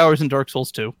 90 hours in Dark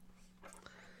Souls 2.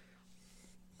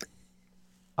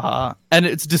 And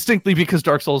it's distinctly because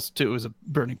Dark Souls 2 is a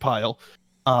burning pile.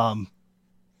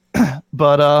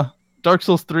 But Dark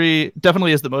Souls 3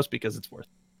 definitely is the most because it's worth it.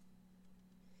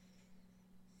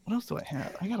 What else do I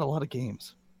have? I got a lot of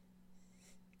games.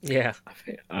 Yeah.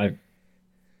 I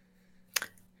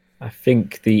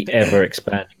think the ever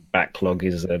expanding backlog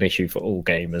is an issue for all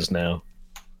gamers now.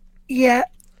 Yeah,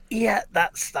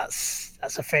 that's a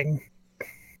thing.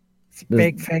 It's a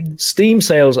big thing. Steam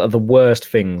sales are the worst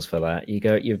things for that.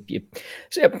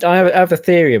 See, I have a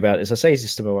theory about this. I say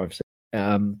this to my wife.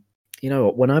 You know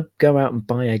what? When I go out and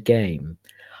buy a game,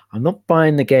 I'm not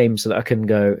buying the game so that I can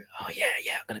go, oh yeah,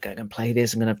 I'm gonna go and play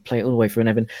this. I'm gonna play it all the way through and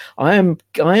everything. I am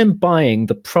buying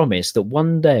the promise that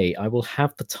one day I will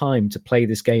have the time to play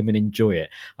this game and enjoy it.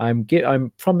 I'm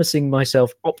promising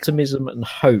myself optimism and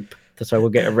hope that I will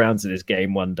get around to this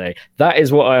game one day. That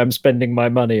is what I am spending my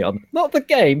money on. Not the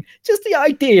game, just the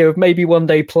idea of maybe one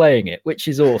day playing it, which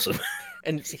is awesome.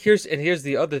 And here's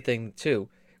the other thing too.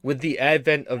 With the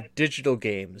advent of digital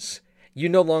games, you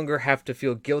no longer have to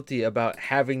feel guilty about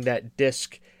having that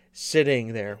disc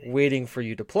sitting there waiting for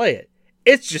you to play it.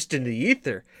 It's just in the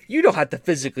ether. You don't have to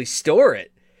physically store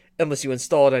it unless you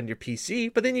install it on your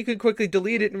PC, but then you can quickly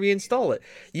delete it and reinstall it.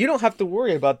 You don't have to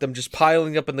worry about them just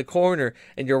piling up in the corner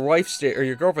and your wife or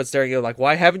your girlfriend staring at you like,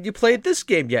 why haven't you played this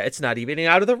game yet? It's not even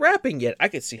out of the wrapping yet. I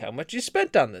can see how much you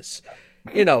spent on this.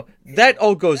 You know, that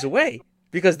all goes away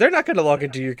because they're not going to log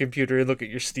into your computer and look at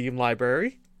your Steam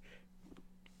library.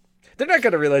 They're not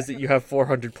going to realize that you have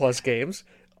 400 plus games,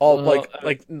 all like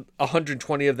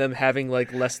 120 of them having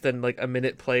like less than like a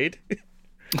minute played.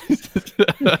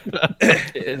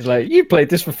 It's like, you played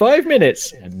this for 5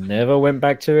 minutes and never went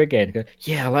back to it again. Go,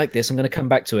 yeah, I like this. I'm going to come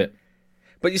back to it.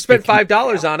 But you spent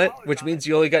 $5 on it, which means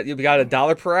you got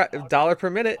 $1 per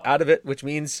minute out of it, which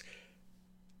means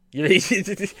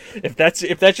if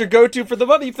that's your go-to for the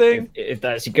money thing, if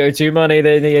that's your go-to money,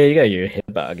 then there you go. You hit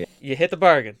the bargain. You hit the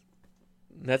bargain.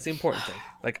 That's the important thing.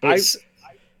 Like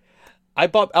I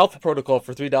bought Alpha Protocol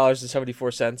for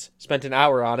 $3.74, spent an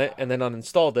hour on it, and then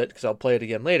uninstalled it because I'll play it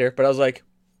again later. But I was like,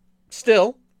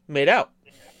 still made out.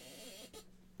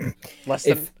 Less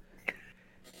than.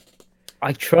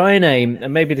 I try and aim,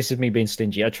 and maybe this is me being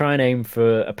stingy. I try and aim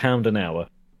for £1 an hour.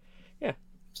 Yeah.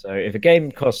 So if a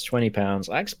game costs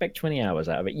 £20, I expect 20 hours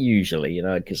out of it. Usually,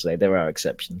 because there are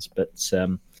exceptions, but it's I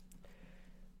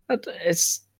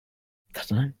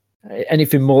don't know.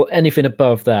 Anything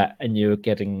above that, and you're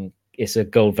getting it's a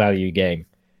gold value game.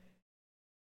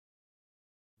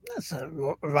 That's a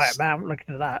right amount.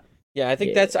 Looking at that. Yeah, I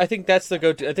think that's the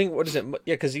go-to. I think what is it?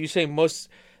 Yeah, because you say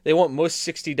they want most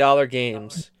 $60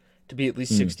 games to be at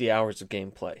least 60 hours of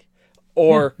gameplay,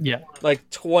 or like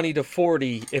 20 to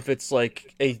 40 if it's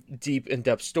like a deep,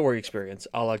 in-depth story experience,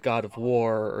 a la God of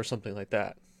War or something like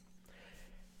that.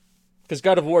 Because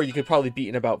God of War you could probably beat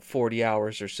in about 40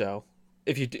 hours or so.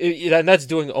 And that's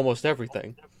doing almost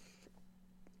everything.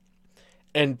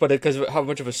 But because of how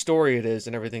much of a story it is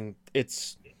and everything,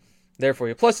 it's there for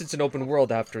you. Plus, it's an open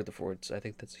world after the Fords. I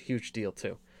think that's a huge deal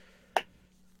too.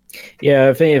 Yeah,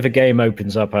 I think if a game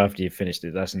opens up after you've finished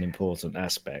it, that's an important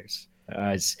aspect.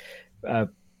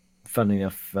 Funnily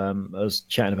enough, I was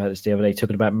chatting about this the other day,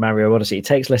 talking about Mario Odyssey. It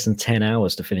takes less than 10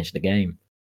 hours to finish the game.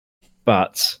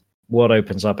 But what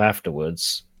opens up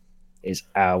afterwards is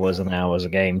hours and hours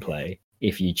of gameplay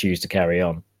if you choose to carry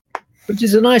on. Which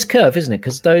is a nice curve, isn't it?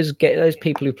 Because those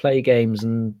people who play games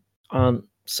and aren't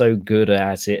so good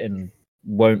at it and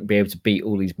won't be able to beat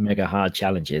all these mega hard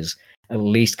challenges at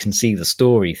least can see the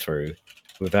story through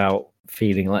without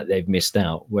feeling like they've missed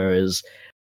out. Whereas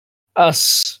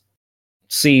us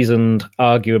seasoned,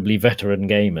 arguably veteran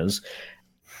gamers,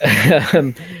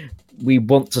 we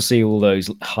want to see all those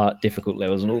hard, difficult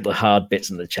levels and all the hard bits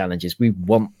and the challenges. We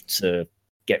want to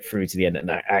get through to the end and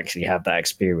actually have that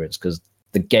experience, because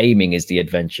the gaming is the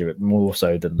adventure more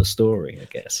so than the story, I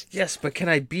guess. Yes, but can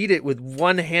I beat it with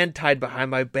one hand tied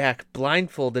behind my back,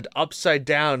 blindfolded, upside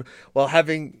down, while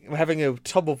having a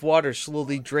tub of water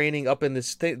slowly draining up in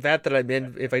this vat that I'm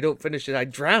in? If I don't finish it, I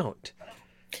drowned.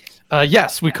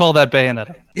 Yes, we call that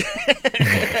Bayonetta.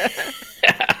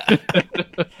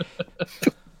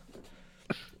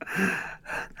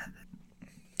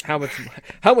 How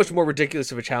much more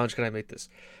ridiculous of a challenge can I make this?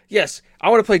 Yes, I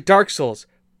want to play Dark Souls,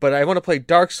 but I want to play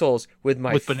Dark Souls with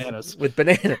bananas. With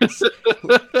bananas.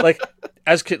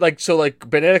 like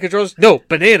banana controllers? No,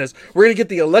 bananas. We're going to get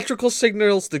the electrical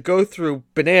signals to go through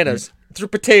bananas, through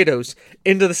potatoes,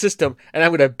 into the system, and I'm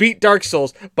going to beat Dark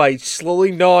Souls by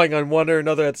slowly gnawing on one or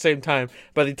another at the same time.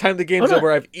 By the time the game's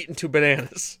over, I've eaten 2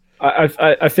 bananas.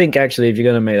 I think, actually, if you're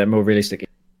going to make that more realistic,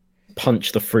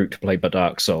 punch the fruit to play by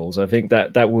Dark Souls. I think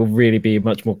that will really be a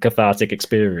much more cathartic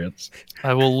experience.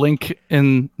 I will link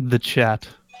in the chat.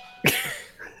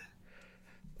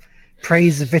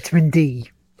 Praise the vitamin D.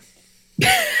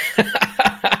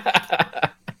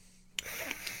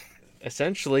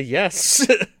 Essentially, yes.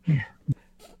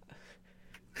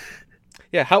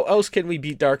 Yeah, how else can we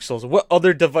beat Dark Souls? What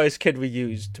other device can we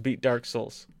use to beat Dark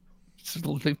Souls?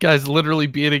 The guy's literally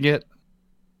beating it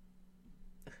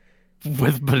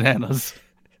with bananas.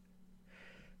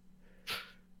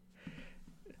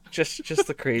 Just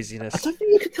the craziness. I don't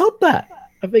think you could top that.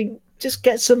 I mean, just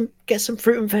get some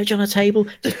fruit and veg on a table.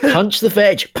 Just punch the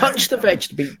veg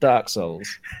to beat Dark Souls.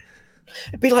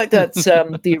 It'd be like that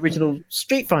the original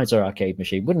Street Fighter arcade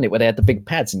machine, wouldn't it? Where they had the big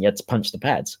pads and you had to punch the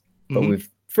pads, but with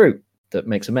fruit that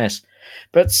makes a mess.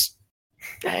 But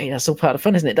hey, that's all part of the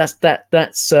fun, isn't it? That's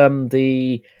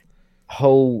the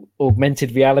whole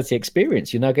augmented reality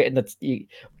experience. You're now getting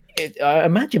I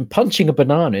imagine punching a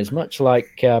banana is much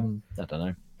like I don't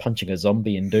know, punching a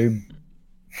zombie in Doom.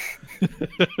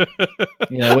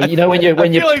 when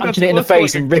you're punching it in the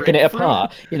face and ripping it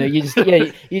apart, you just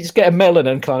get a melon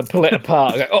and kind of pull it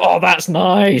apart. Go, oh, that's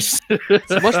nice.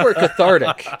 It's much more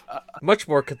cathartic. Much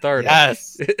more cathartic.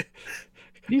 Yes,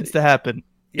 needs to happen.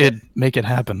 Yeah. Make it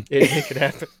happen. Make it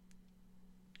happen.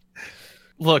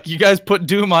 Look, you guys put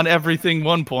Doom on everything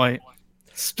 1 point.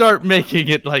 Start making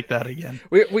it like that again.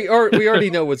 We already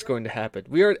know what's going to happen.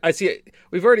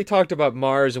 We've already talked about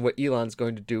Mars and what Elon's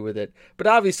going to do with it. But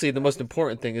obviously, the most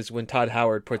important thing is when Todd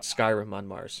Howard puts Skyrim on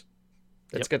Mars.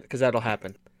 That's good, because that'll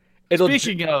happen.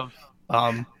 Speaking of,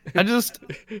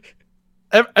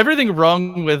 everything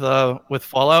wrong with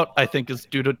Fallout, I think, is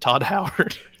due to Todd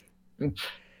Howard.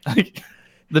 Like,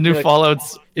 the new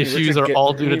Fallout's issues are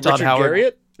all due to Todd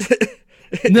Howard.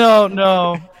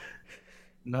 No.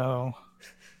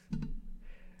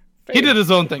 He did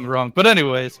his own thing wrong. But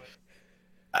anyways,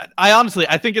 I honestly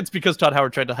think it's because Todd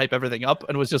Howard tried to hype everything up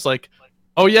and was just like,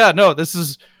 oh yeah, no,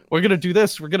 we're going to do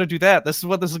this, we're going to do that, this is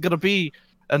what this is going to be.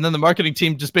 And then the marketing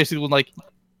team just basically was like,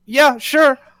 yeah,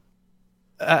 sure.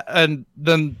 And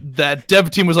then that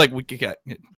dev team was like, we get.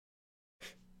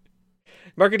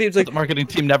 The marketing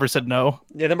team never said no.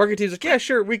 Yeah, the marketing team's like, yeah,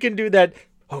 sure, we can do that.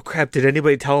 Oh crap, did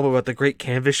anybody tell him about the great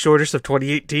canvas shortage of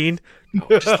 2018? No,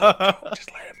 just let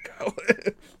him go.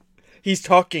 He's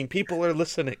talking. People are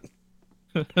listening.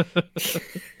 But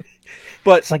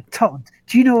it's like, Todd,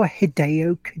 do you know a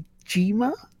Hideo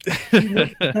Kojima? Do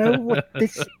you know what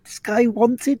this guy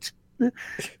wanted?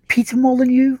 Peter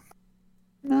Molyneux?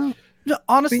 No.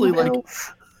 Honestly,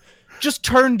 just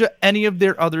turn to any of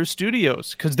their other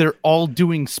studios, because they're all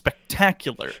doing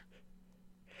spectacular.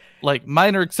 Like,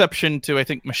 minor exception to, I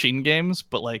think, Machine Games,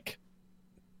 but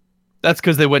that's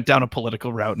because they went down a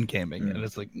political route in gaming, and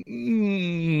it's like,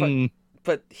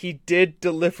 But he did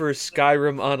deliver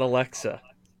Skyrim on Alexa.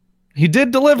 He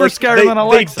did deliver Skyrim on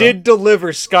Alexa. They did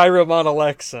deliver Skyrim on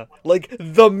Alexa.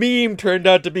 The meme turned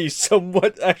out to be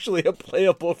somewhat actually a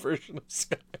playable version of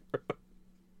Skyrim.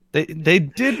 They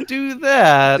did do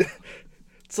that.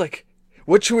 It's like,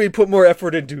 what should we put more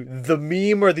effort into, the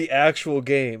meme or the actual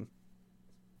game?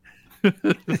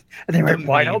 And they went,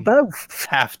 why not both?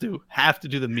 Have to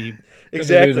do the meme.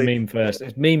 Exactly. Do the meme first.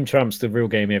 Meme trumps the real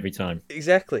game every time.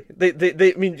 Exactly.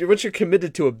 I mean, once you're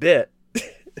committed to a bit,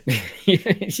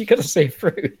 you gotta say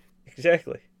fruit.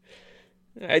 Exactly.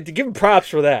 I had to give them props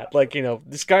for that. The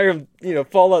Skyrim,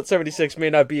 Fallout 76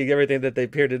 may not be everything that they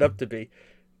paired it up to be,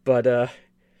 but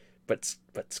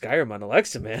Skyrim on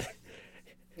Alexa, man.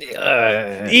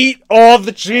 Eat all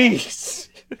the cheese.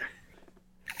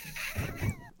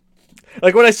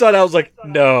 When I saw it, I was like,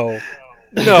 no.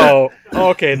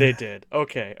 Okay, they did.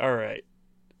 Okay, all right.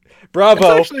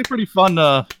 Bravo. It's actually a pretty fun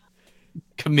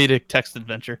comedic text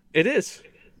adventure. It is.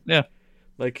 Yeah.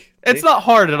 It's not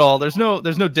hard at all. There's no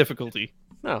difficulty.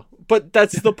 No, but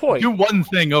that's the point. Do one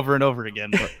thing over and over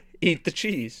again. But... Eat the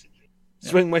cheese.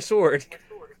 Swing my sword.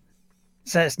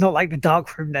 So it's not like the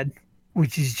Dark Room then,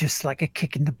 which is just like a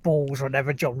kick in the balls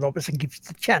whenever John Robertson gives you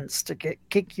the chance to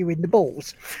kick you in the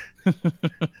balls.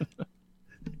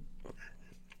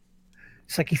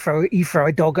 It's like you throw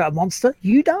a dog at a monster,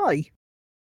 you die.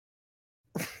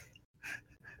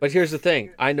 But here's the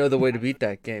thing. I know the way to beat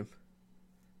that game.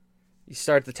 You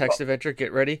start the text adventure,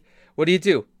 get ready. What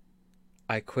do?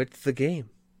 I quit the game.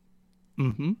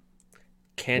 Mm-hmm.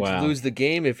 Can't lose the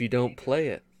game if you don't play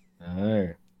it. Oh.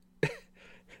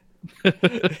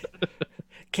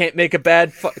 Can't make a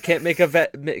bad Half-Life 3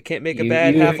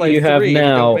 you have if you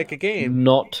now don't make a game.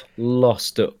 Not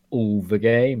lost at all the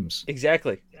games.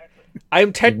 Exactly. I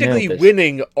am technically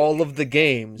winning all of the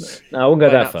games. No, I won't go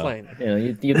that far. Playing. You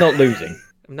know, you're not losing.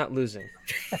 I'm not losing.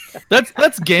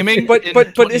 That's gaming. but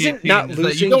isn't not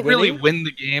losing? You don't really winning? win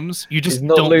the games. You just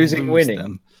not don't losing lose winning.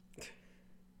 them.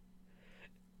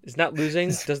 Is not losing?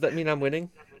 Does that mean I'm winning?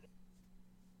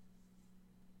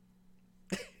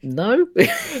 No.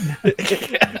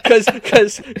 Because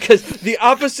the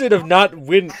opposite of not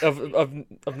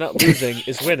not losing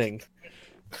is winning.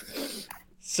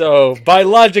 So by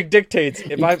logic dictates,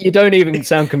 if you don't even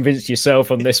sound convinced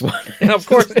yourself on this one. Of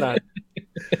course not.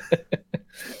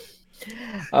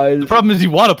 The problem is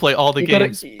you want to play all the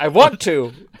games. I want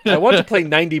to play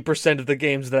 90% of the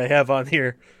games that I have on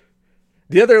here.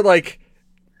 The other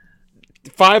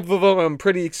 5 of them I'm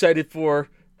pretty excited for.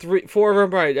 4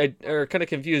 of them are kind of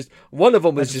confused. One of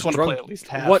them was just drunk. Play at least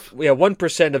half.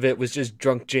 1% of it was just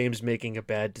drunk James making a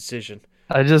bad decision.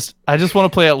 I just want to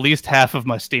play at least half of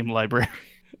my Steam library.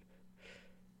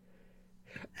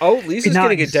 Oh, Lisa's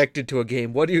getting addicted to a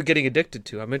game. What are you getting addicted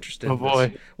to? I'm interested. Oh boy.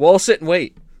 This. Well, I'll sit and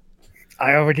wait.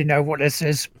 I already know what this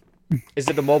is. Is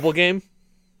it a mobile game?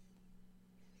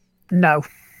 No.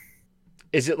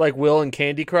 Is it like Will and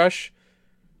Candy Crush?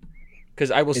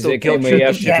 Because I will Is still it a game where you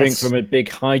have to drink from a big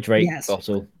hydrate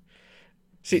bottle?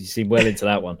 You seem well into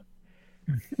that one.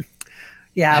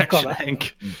 Yeah, I've got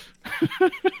Hank.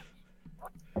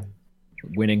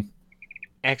 Winning.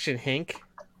 Action Hank?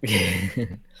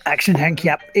 Action Hank,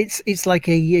 yep. It's like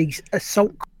a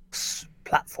assault course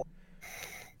platform,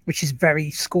 which is very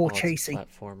score chasing.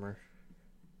 Platformer.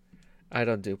 I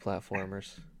don't do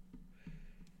platformers.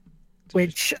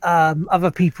 Which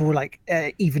other people like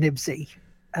even Ibsy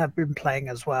have been playing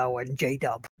as well, and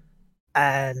J-Dub.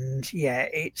 And yeah,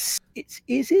 it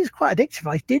is quite addictive.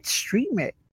 I did stream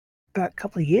it about a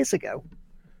couple of years ago,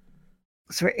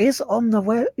 so it is on the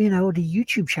the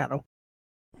YouTube channel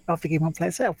of the Game On Play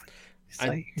itself.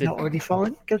 So you're not already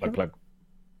following? Plug.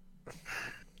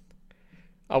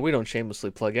 Oh, we don't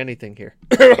shamelessly plug anything here.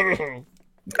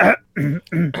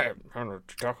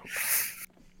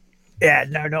 Yeah,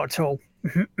 no, not at all.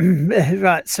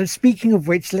 Right, so speaking of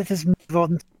which, let us move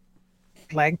on to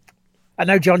playing. I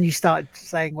know, John, you started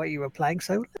saying what you were playing,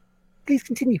 so please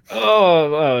continue.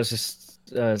 Oh, well, I was just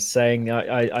saying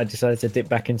I decided to dip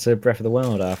back into Breath of the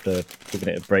Wild after giving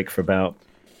it a break for about,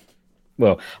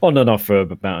 on and off for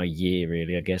about a year,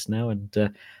 really, I guess, now.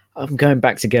 And I'm going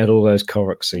back to get all those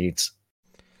Korok seeds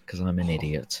because I'm an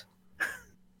idiot.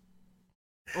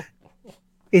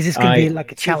 Is this going to be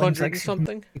like a challenge, like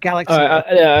something? Galaxy?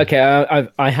 Okay.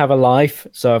 I have a life,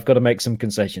 so I've got to make some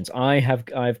concessions. I've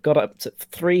got up to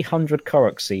 300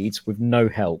 Korok seeds with no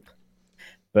help,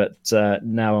 but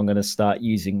now I'm going to start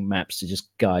using maps to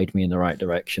just guide me in the right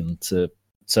direction so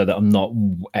that I'm not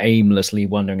aimlessly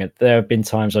wandering. There have been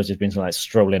times I've just been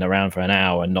strolling around for an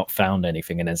hour and not found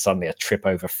anything, and then suddenly I trip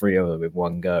over 3 of them with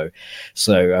one go.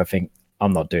 So I think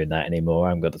I'm not doing that anymore. I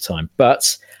haven't got the time.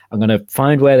 But I'm going to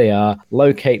find where they are,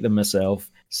 locate them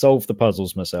myself, solve the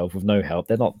puzzles myself with no help.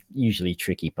 They're not usually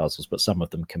tricky puzzles, but some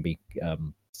of them can be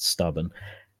stubborn.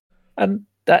 And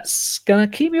that's going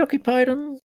to keep me occupied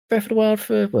on Breath of the Wild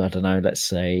for, I don't know, let's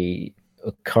say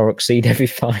a Korok seed every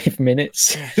 5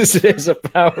 minutes. Is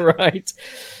about right.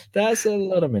 That's a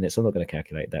lot of minutes. I'm not going to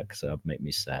calculate that because that'll make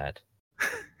me sad.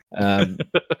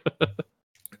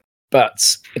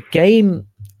 But a game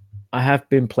I have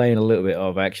been playing a little bit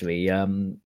of, actually,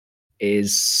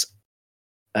 is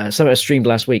something I streamed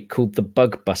last week called The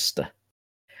Bug Buster,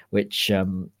 which I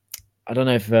don't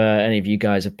know if any of you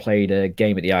guys have played a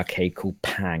game at the arcade called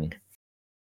Pang.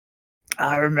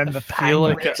 I remember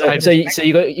Pang. So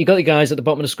you got the guys at the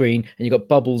bottom of the screen, and you got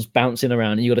bubbles bouncing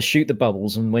around, and you got to shoot the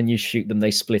bubbles, and when you shoot them,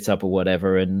 they split up or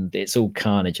whatever, and it's all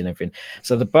carnage and everything.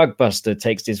 So the Bug Buster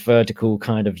takes this vertical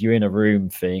kind of you're in a room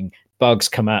thing. Bugs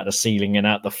come out the ceiling and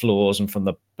out the floors and from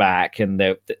the back, and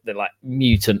they're like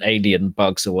mutant alien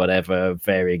bugs or whatever,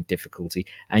 varying difficulty,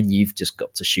 and you've just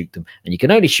got to shoot them, and you can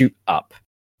only shoot up.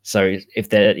 So if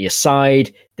they're at your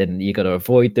side, then you got to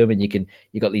avoid them, and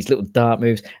you got these little dart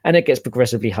moves, and it gets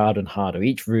progressively harder and harder.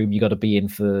 Each room you got to be in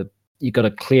for, you got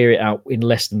to clear it out in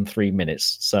less than 3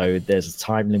 minutes. So there's a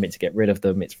time limit to get rid of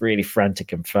them. It's really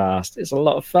frantic and fast. It's a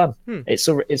lot of fun. It's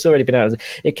already been out.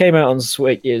 It came out on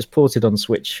Switch. It was ported on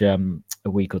Switch a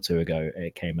week or two ago.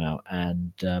 It came out,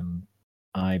 and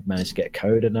I managed to get a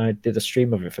code, and I did a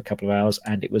stream of it for a couple of hours,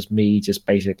 and it was me just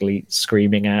basically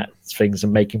screaming at things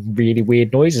and making really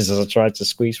weird noises as I tried to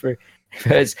squeeze through.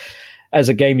 As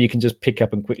a game you can just pick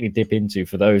up and quickly dip into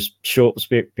for those short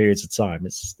periods of time.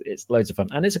 It's loads of fun,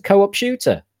 and it's a co-op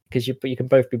shooter because you can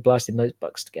both be blasting those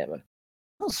bucks together.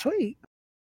 Oh, sweet!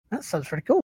 That sounds pretty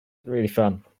cool. Really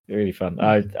fun. Really fun.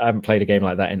 I haven't played a game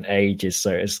like that in ages,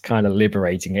 so it's kind of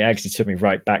liberating. It actually took me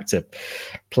right back to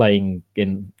playing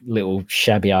in little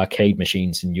shabby arcade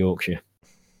machines in Yorkshire.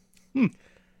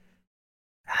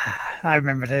 I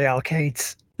remember the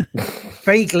arcades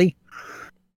vaguely.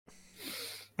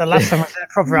 The last time I was at a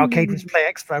proper arcade was Play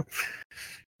Expo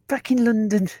back in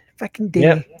London, back in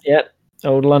day. Yep.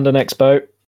 Old London Expo.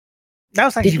 That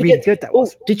was actually really good. That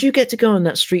was. Did you get to go on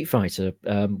that Street Fighter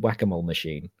whack-a-mole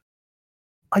machine?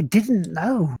 I didn't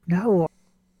know. No.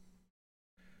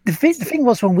 The thing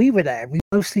was, when we were there, we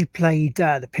mostly played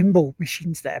the pinball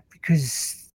machines there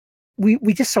because we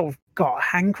just sort of got a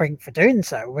hankering for doing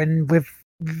so. And with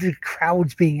the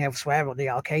crowds being elsewhere on the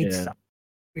arcade stuff,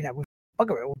 we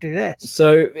bugger it, we'll do this.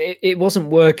 So it wasn't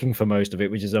working for most of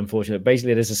it, which is unfortunate.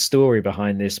 Basically, there's a story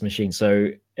behind this machine. So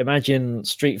imagine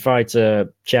Street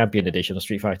Fighter Champion Edition or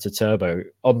Street Fighter Turbo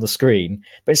on the screen,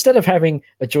 but instead of having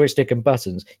a joystick and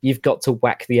buttons, you've got to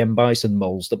whack the M. Bison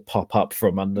moles that pop up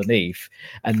from underneath,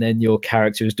 and then your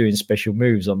character is doing special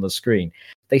moves on the screen.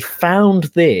 They found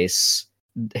this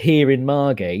here in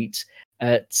Margate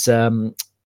at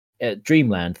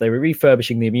Dreamland. They were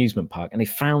refurbishing the amusement park, and they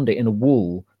found it in a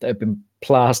wall that had been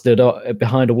plastered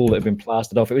behind a wall that had been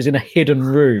plastered off. It was in a hidden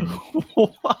room. Wow.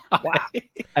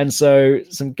 And so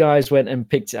some guys went and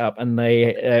picked it up, and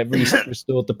they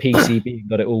restored the PCB and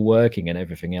got it all working and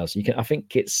everything else. I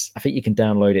think you can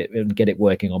download it and get it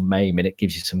working on MAME, and it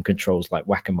gives you some controls like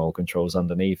whack-a-mole controls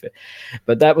underneath it.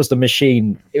 But that was the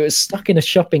machine. It was stuck in a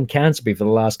shop in Canterbury for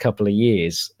the last couple of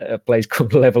years, a place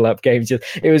called Level Up Games.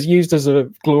 It was used as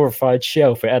a glorified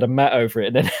shelf. It had a mat over it,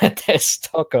 and then had their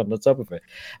stock on the top of it.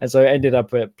 And so it ended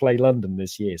up at Play London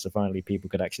this year, so finally people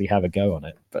could actually have a go on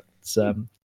it. But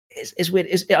it's weird.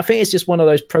 I think it's just one of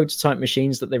those prototype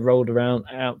machines that they rolled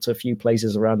out to a few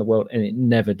places around the world, and it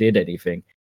never did anything,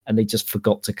 and they just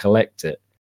forgot to collect it.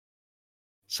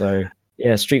 So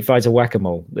yeah, Street Fighter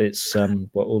Whack-A-Mole. It's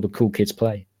what all the cool kids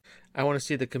play. I want to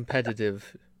see the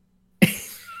competitive.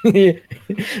 You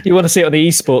want to see it on the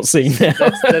esports scene now?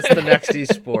 That's the next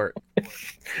esport.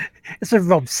 It's a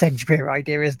Rob Sedgbeer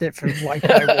idea, isn't it, from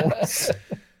Wipeout Wars?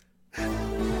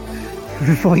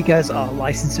 Before he goes,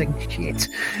 licensing shit.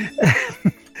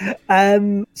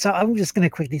 So I'm just going to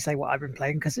quickly say what I've been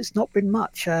playing, because it's not been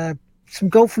much. Some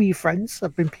golf with your friends.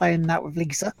 I've been playing that with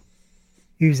Lisa,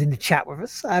 who's in the chat with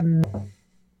us. I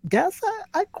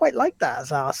quite like that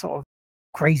as our sort of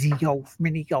crazy golf,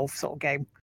 mini golf sort of game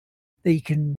that you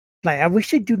can play. I wish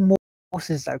they'd do more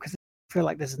courses though, because I feel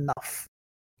like there's enough.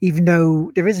 Even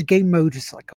though there is a game mode,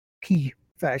 it's like a key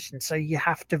version, so you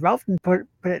have to, rather than put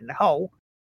it in the hole,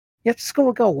 you have to score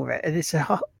a goal with it, and it's a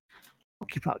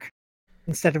hockey puck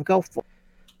instead of a golf ball,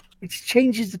 which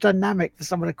changes the dynamic for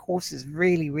some of the courses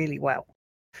really, really well.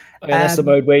 Oh, yeah, that's the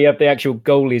mode where you have the actual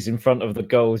goalies in front of the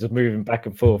goals and moving back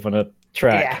and forth on a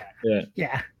track.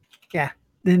 Yeah.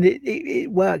 Then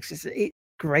it works. It's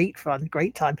great fun,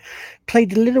 great time.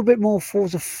 Played a little bit more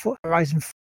Forza Horizon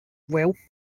Will.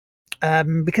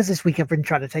 Because this week I've been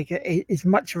trying to take it as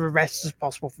much of a rest as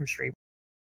possible from stream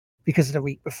because of the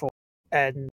week before,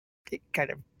 and it kind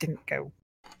of didn't go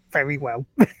very well,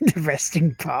 the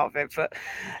resting part of it. But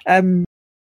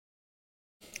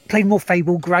played more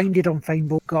Fable, grinded on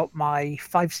Fable, got my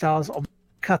 5 stars on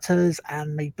cutters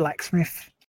and my blacksmith.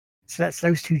 So that's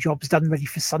those 2 jobs done, ready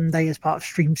for Sunday as part of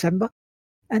Stream December,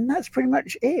 and that's pretty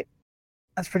much it.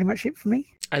 That's pretty much it for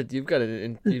me. You've got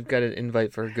an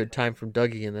invite for a good time from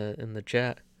Dougie in the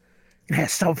chat. Yeah,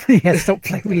 stop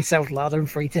playing with yourself, lad. I'm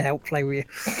free to help play with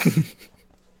you.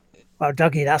 Well,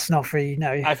 Dougie, that's not for you,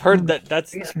 no. I've heard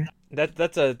that's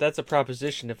a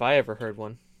proposition if I ever heard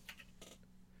one.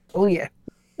 Oh yeah.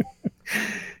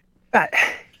 Right.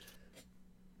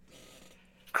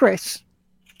 Chris,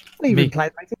 what have you been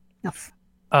playing? Enough.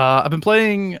 I've been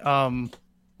playing a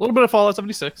little bit of Fallout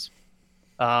 76.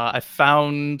 I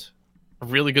found a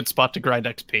really good spot to grind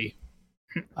XP.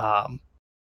 And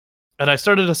I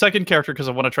started a second character because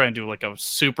I want to try and do like a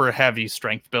super heavy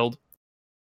strength build.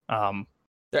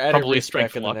 They're adding probably a respec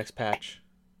strength in the luck. next patch.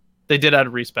 They did add a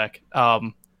respec.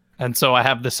 And so I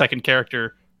have the second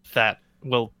character that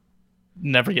will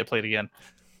never get played again.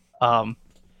 The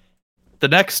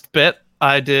next bit,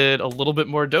 I did a little bit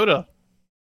more Dota.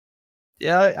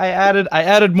 Yeah, I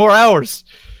added more hours.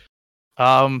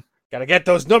 Gotta get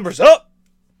those numbers up.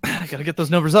 I gotta get those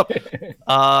numbers up.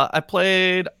 I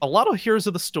played a lot of Heroes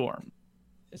of the Storm.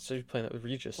 So you're playing that with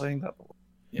Regis.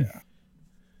 Yeah.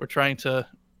 We're trying to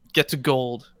get to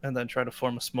gold and then try to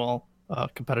form a small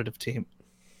competitive team.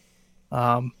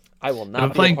 I will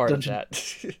not be a part of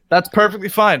that. That's perfectly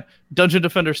fine. Dungeon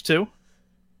Defenders 2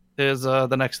 is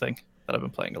the next thing that I've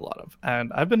been playing a lot of,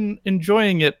 and I've been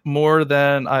enjoying it more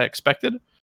than I expected.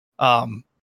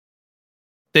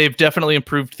 They've definitely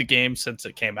improved the game since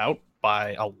it came out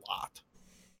by a lot.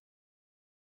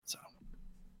 So,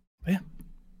 yeah,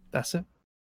 that's it.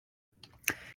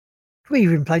 What have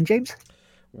you been playing, James?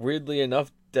 Weirdly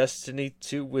enough, Destiny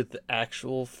 2 with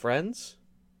actual friends.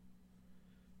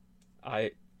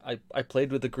 I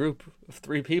played with a group of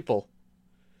 3 people.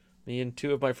 Me and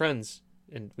 2 of my friends.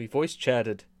 And we voice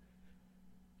chatted.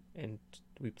 And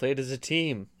we played as a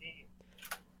team.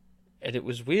 And it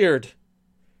was weird.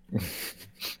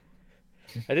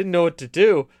 I didn't know what to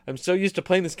do. I'm so used to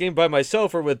playing this game by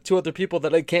myself or with 2 other people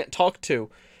that I can't talk to.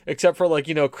 Except for, like,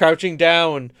 crouching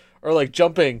down or, like,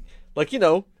 jumping. Like,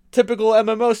 typical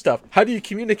MMO stuff. How do you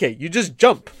communicate? You just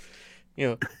jump.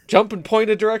 Jump and point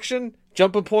a direction.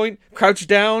 Jump and point. Crouch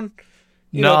down.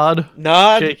 Nod.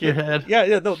 Shake your head.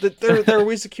 Yeah. No, there are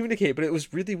ways to communicate, but it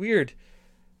was really weird.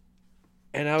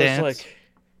 And I was like,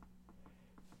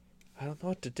 I don't know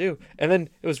what to do. And then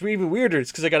it was even weirder. It's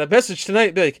because I got a message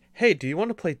tonight, be like, "Hey, do you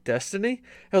want to play Destiny?"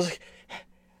 I was like,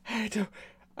 How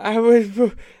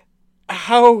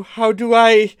do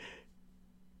I?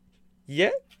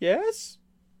 Yeah. Yes.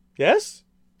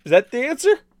 Is that the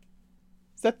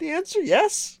answer?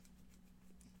 Yes.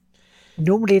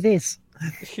 Normally it is.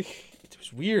 It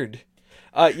was weird.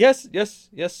 Yes,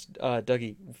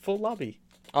 Dougie. Full lobby.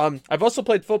 I've also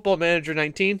played Football Manager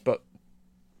 19, but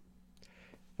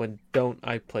when don't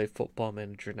I play Football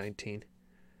Manager 19?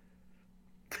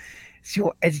 It's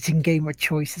your editing game of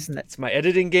choice, isn't it? It's my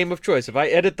editing game of choice. If I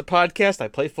edit the podcast, I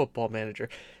play Football Manager.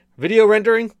 Video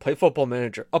rendering, play Football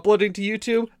Manager. Uploading to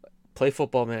YouTube, play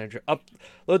Football Manager.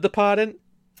 Upload the pod in,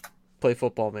 play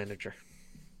Football Manager.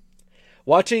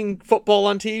 Watching football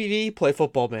on TV, play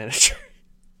Football Manager.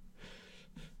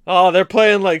 Oh, they're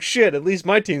playing like shit. At least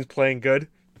my team's playing good.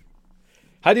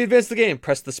 How do you advance the game?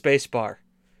 Press the space bar.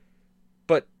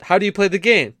 But how do you play the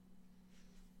game?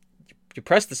 You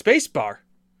press the space bar.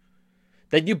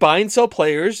 Then you buy and sell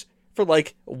players for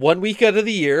like 1 week out of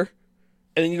the year,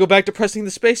 and then you go back to pressing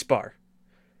the space bar.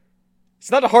 It's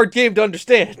not a hard game to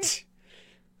understand.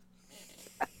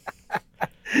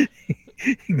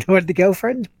 Ignore the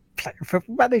girlfriend, play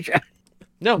Football Manager.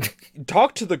 No,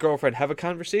 talk to the girlfriend, have a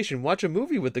conversation, watch a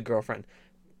movie with the girlfriend,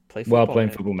 play football while playing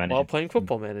Football Manager. While playing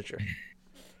Football Manager.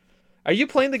 Are you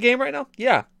playing the game right now?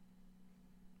 Yeah.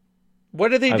 What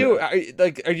do they do?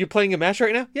 Are you playing a match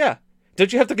right now? Yeah.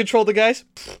 Don't you have to control the guys?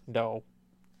 No.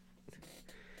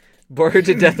 Bored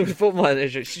to death with Football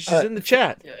Manager. She's in the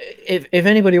chat. If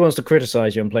anybody wants to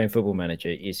criticize you on playing Football Manager,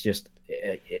 it's just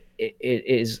it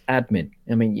is admin.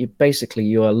 I mean,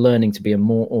 you are learning to be a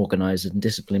more organized and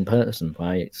disciplined person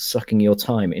by sucking your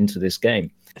time into this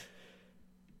game.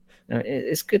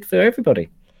 It's good for everybody.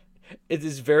 It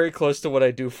is very close to what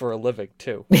I do for a living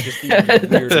too. That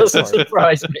doesn't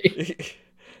surprise me.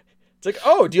 It's like,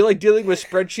 oh, do you like dealing with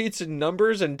spreadsheets and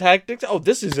numbers and tactics? Oh,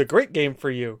 this is a great game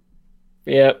for you.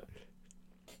 Yep.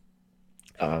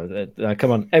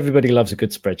 Come on, everybody loves a good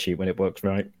spreadsheet when it works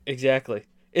right. Exactly.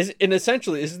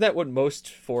 Essentially, isn't that what most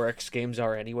 4X games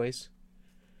are anyways?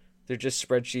 They're just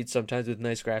spreadsheets, sometimes with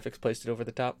nice graphics pasted over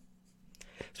the top.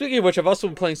 Speaking of which, I've also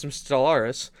been playing some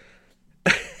Stellaris,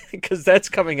 because that's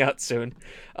coming out soon.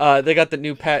 They got the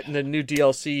new the new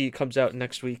DLC comes out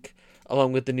next week,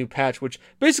 along with the new patch, which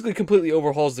basically completely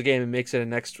overhauls the game and makes it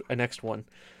a next one.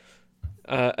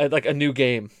 Like a new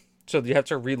game. So you have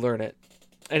to relearn it.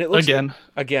 And it looks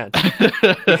again.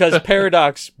 Because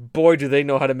Paradox, boy, do they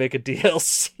know how to make a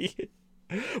DLC.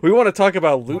 We want to talk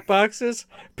about loot boxes.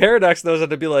 Paradox knows how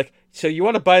to be like, so you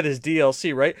want to buy this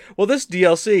DLC, right? Well, this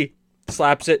DLC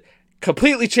slaps it,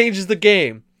 completely changes the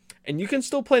game. And you can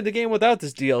still play the game without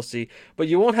this DLC, but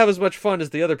you won't have as much fun as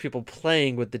the other people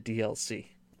playing with the DLC.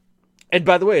 And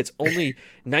by the way, it's only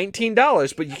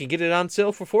 $19, but you can get it on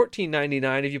sale for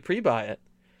 $14.99 if you pre-buy it.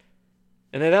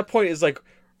 And at that point, it's like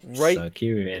right. So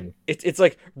cute. It's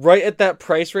like right at that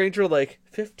price range, or like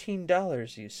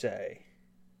 $15, you say.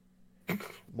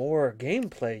 More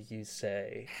gameplay, you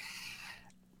say?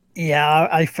 Yeah,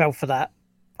 I fell for that.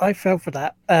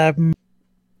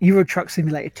 Euro Truck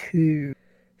Simulator 2.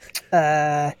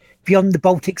 Beyond the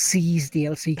Baltic Seas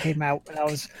DLC came out, and I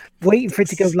was waiting for it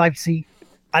to go live. See,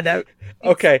 I know.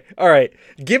 Okay, all right.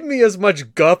 Give me as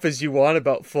much guff as you want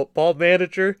about Football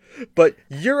Manager, but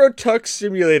Euro Truck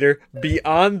Simulator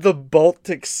Beyond the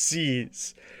Baltic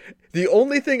Seas. The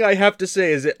only thing I have to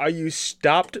say is, are you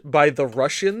stopped by the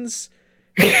Russians?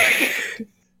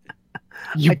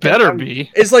 You better be.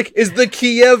 Is the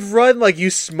Kiev run like you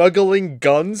smuggling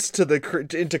guns to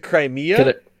into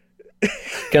Crimea?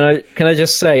 Can I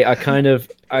just say I kind of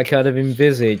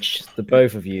envisage the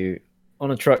both of you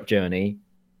on a truck journey,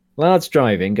 lads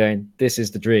driving, going, "This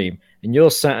is the dream," and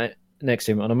you're sat next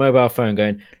to him on a mobile phone,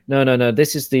 going, "No,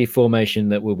 this is the formation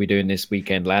that we'll be doing this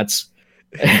weekend, lads."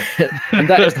 And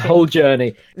that is the whole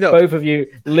journey. No. Both of you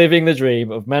living the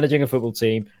dream of managing a football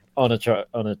team on a truck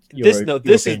This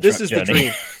is the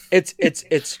dream.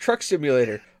 It's Truck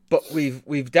Simulator, but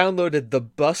we've downloaded the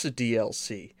bus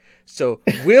DLC. So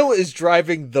Will is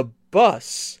driving the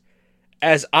bus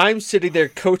as I'm sitting there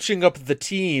coaching up the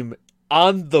team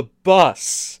on the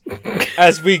bus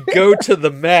as we go to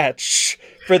the match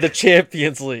for the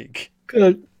Champions League.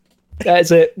 Good. That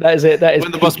is it.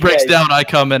 When the bus breaks down, I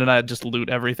come in and I just loot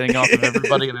everything off of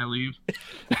everybody and I leave.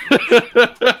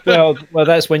 well,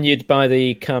 that's when you'd buy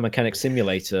the Car Mechanic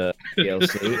Simulator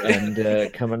DLC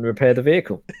and come and repair the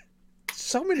vehicle.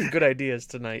 So many good ideas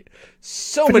tonight.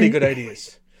 So many good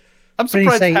ideas. I'm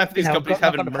surprised half these companies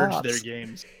haven't merged their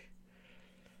games.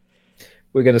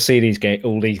 We're going to see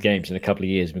all these games in a couple of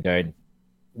years. We're going,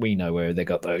 we know where they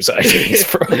got those ideas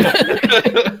from.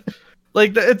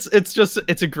 Like,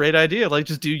 it's a great idea. Like,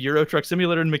 just do Euro Truck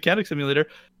Simulator and Mechanic Simulator.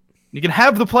 You can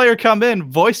have the player come in,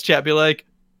 voice chat, be like,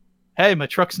 "Hey, my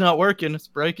truck's not working. It's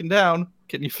breaking down.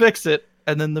 Can you fix it?"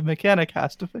 And then the mechanic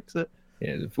has to fix it.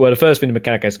 Yeah. Well, the first thing the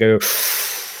mechanic has to go,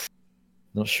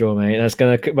 "Not sure, mate. That's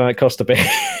might cost a bit."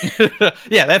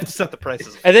 Yeah, they have to set the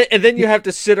prices. And then you have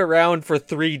to sit around for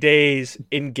 3 days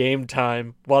in game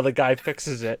time while the guy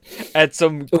fixes it at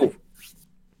some. Ooh.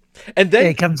 And then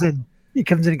he comes in. He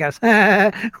comes in and goes,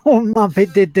 "Oh, Mum,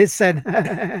 it did this," and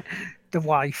the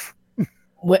wife.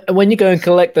 When you go and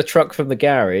collect the truck from the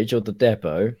garage or the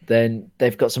depot, then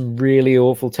they've got some really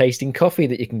awful tasting coffee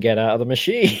that you can get out of the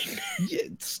machine.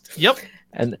 Yep.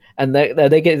 And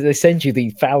they send you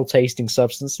the foul tasting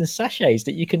substance in sachets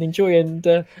that you can enjoy.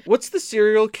 And what's the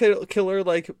serial killer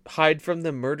like hide from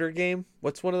the murder game?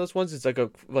 What's one of those ones? It's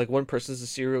like one person's a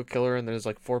serial killer and there's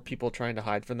like 4 people trying to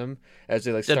hide from them as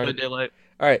they like start. Dead by Daylight.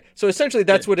 All right, so essentially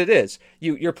that's what it is.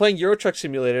 You're playing Euro Truck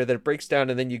Simulator, then it breaks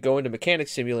down, and then you go into Mechanic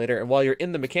Simulator, and while you're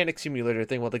in the Mechanic Simulator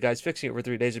thing, while the guy's fixing it for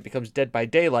 3 days, it becomes Dead by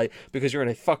Daylight because you're in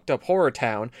a fucked up horror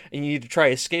town, and you need to try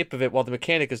escape of it while the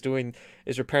mechanic is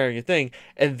repairing your thing,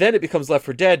 and then it becomes Left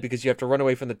 4 Dead because you have to run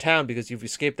away from the town because you've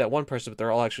escaped that one person, but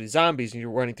they're all actually zombies, and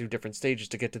you're running through different stages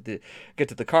to get to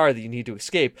the car that you need to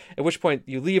escape. At which point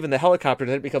you leave in the helicopter, and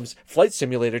then it becomes Flight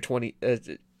Simulator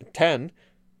 10,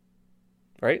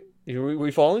 right? Are we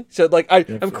following? So, like,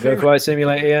 I'm Flight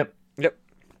Simulator, yeah. Yep.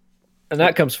 And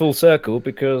that comes full circle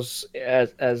because,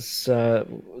 as the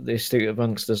astute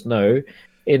amongst us know,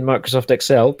 in Microsoft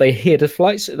Excel, they hid the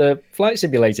flight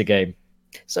simulator game.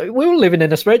 So we're all living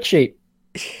in a spreadsheet.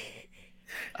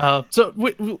 So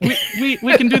we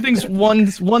can do things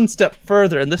one step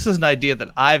further, and this is an idea that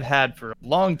I've had for a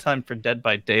long time for Dead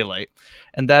by Daylight,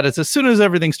 and that is as soon as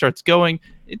everything starts going,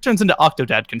 it turns into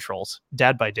Octodad controls,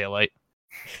 Dad by Daylight.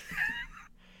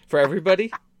 For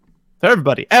everybody? For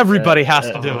everybody. Everybody has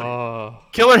to do it.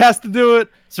 Killer has to do it.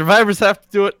 Survivors have to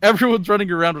do it. Everyone's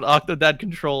running around with Octodad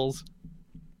controls.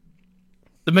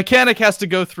 The mechanic has to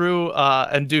go through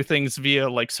and do things via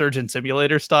like Surgeon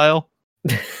Simulator style.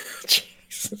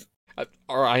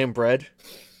 Or I Am Bread.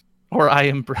 Or I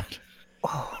Am Bread.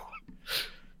 Oh.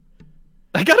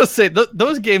 I gotta say,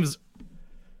 those games,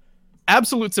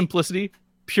 absolute simplicity,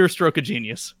 pure stroke of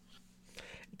genius.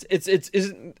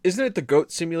 Isn't it the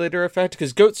Goat Simulator effect?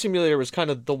 Because Goat Simulator was kind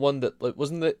of the one that like,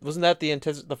 wasn't that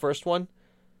the first one?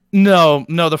 No,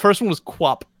 the first one was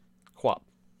Quap. Quap.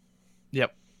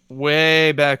 Yep.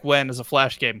 Way back when, as a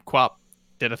Flash game, Quap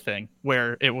did a thing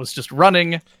where it was just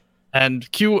running,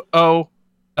 and QWOP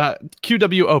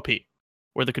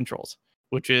were the controls,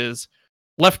 which is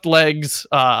left leg's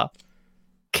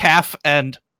calf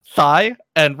and thigh,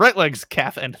 and right leg's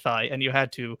calf and thigh, and you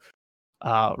had to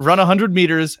run 100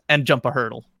 meters and jump a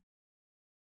hurdle.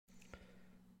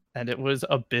 And it was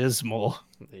abysmal.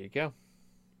 There you go.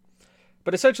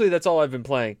 But essentially, that's all I've been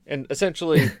playing. And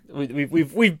essentially,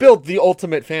 we've built the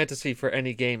ultimate fantasy for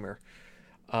any gamer.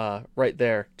 right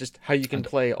there. Just how you can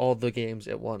play all the games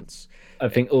at once. I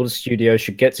think all the studios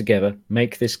should get together,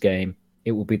 make this game.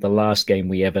 It will be the last game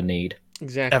we ever need.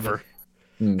 Exactly. Ever.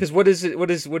 Because what is it? What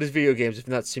is video games if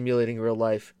not simulating real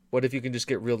life? What if you can just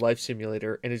get real life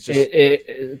simulator and it's just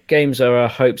games are our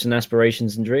hopes and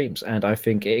aspirations and dreams, and I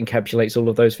think it encapsulates all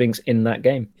of those things in that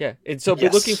game. Yeah, and so be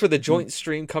looking for the joint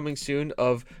stream coming soon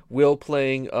of Will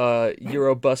playing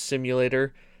Eurobus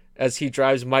Simulator as he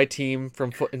drives my team from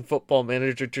Football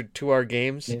Manager to our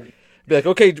games. Yeah. Be like,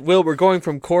 okay, Will, we're going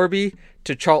from Corby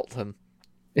to Charlton.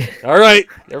 All right,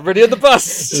 everybody on the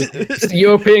bus. It's the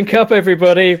European Cup,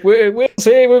 everybody. We're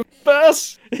here with the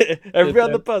bus. Everybody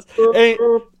on the bus.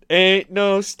 Ain't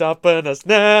no stopping us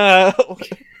now.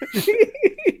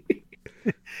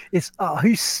 It's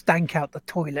who stank out the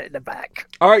toilet in the back?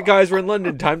 All right, guys, we're in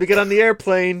London. Time to get on the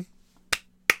airplane.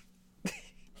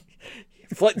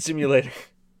 Flight simulator.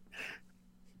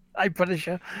 I punish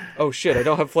you. Oh shit! I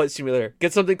don't have flight simulator.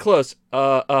 Get something close.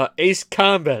 Ace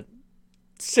Combat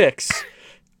 6.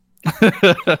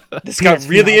 This got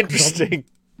really interesting.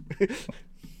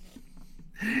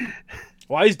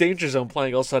 Why is Danger Zone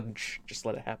playing all of a sudden? Shh, just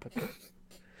let it happen.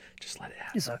 Just let it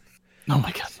happen. Oh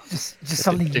my god! Just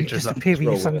suddenly you disappear with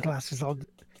your sunglasses on.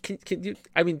 Can you?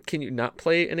 I mean, can you not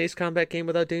play an Ace Combat game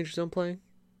without Danger Zone playing?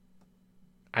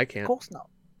 I can't. Of course not.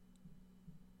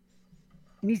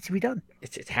 It needs to be done.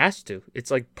 It has to.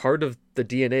 It's like part of the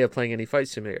DNA of playing any fight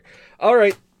simulator. All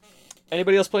right.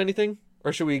 Anybody else play anything,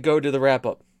 or should we go to the wrap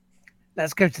up?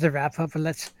 Let's go to the wrap up and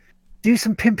let's do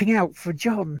some pimping out for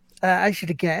John. As you'd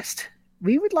have guessed,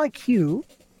 we would like you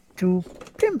to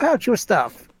pimp out your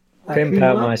stuff. Pimp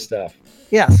out my stuff.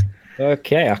 Yes.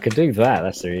 Okay, I could do that.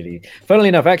 That's really... Funnily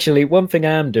enough, actually, one thing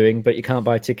I am doing, but you can't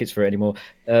buy tickets for it anymore.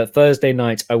 Thursday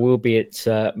night, I will be at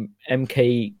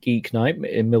MK Geek Night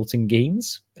in Milton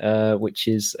Keynes, which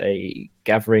is a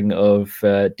gathering of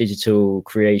digital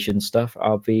creation stuff.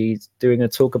 I'll be doing a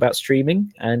talk about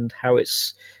streaming and how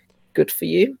it's good for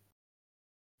you.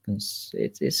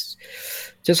 It's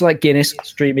just like Guinness,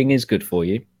 streaming is good for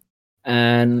you.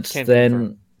 And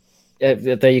then...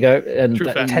 there you go, and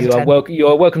you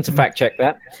are welcome to fact check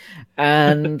that.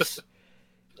 And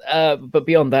but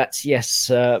beyond that, yes,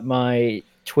 my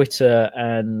Twitter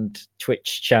and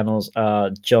Twitch channels are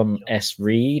John S.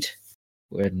 Reid,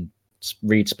 when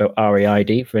Reid spelled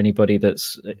R-E-I-D for anybody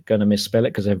that's going to misspell it,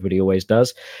 because everybody always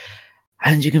does.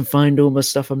 And you can find all my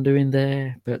stuff I'm doing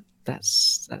there. But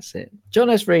that's it. John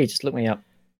S. Reid, just look me up.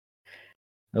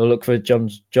 I'll look for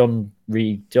John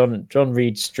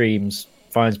Reid streams.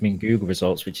 Finds me in Google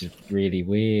results, which is really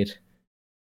weird.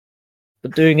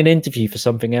 But doing an interview for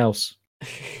something else.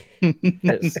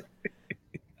 It's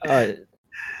a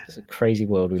crazy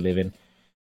world we live in.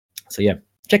 So yeah,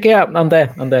 check it out. I'm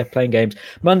there playing games.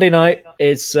 Monday night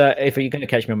is if you're going to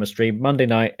catch me on my stream, Monday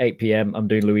night 8 p.m. I'm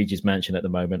doing Luigi's Mansion at the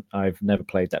moment. I've never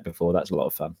played that before. That's a lot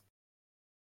of fun.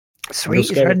 Sweet,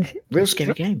 real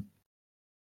scary game.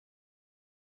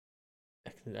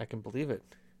 I can believe it.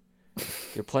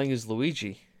 You're playing as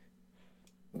Luigi.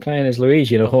 Playing as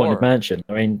Luigi in a haunted mansion.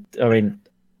 I mean,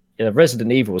 yeah,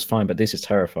 Resident Evil was fine, but this is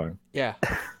terrifying. Yeah.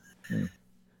 Well,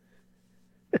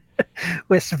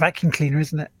 it's the vacuum cleaner,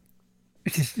 isn't it?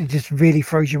 It just really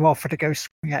throws you off when it goes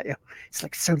swinging at you. It's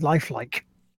like so lifelike.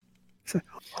 So...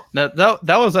 Now,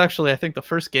 that was actually, I think, the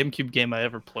first GameCube game I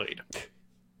ever played.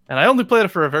 And I only played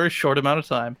it for a very short amount of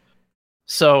time.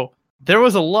 So there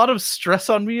was a lot of stress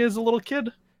on me as a little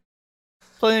kid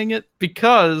playing it,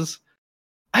 because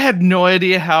I had no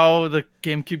idea how the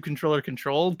GameCube controller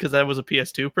controlled, because I was a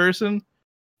PS2 person.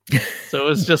 So it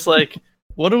was just like,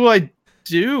 what do I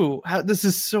do? This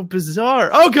is so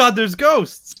bizarre. Oh god, there's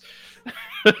ghosts.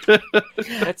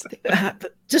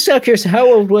 Just out of curiosity,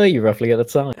 how old were you roughly at the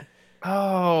time?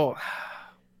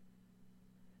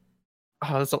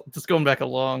 That's going back a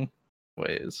long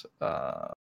ways.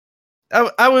 I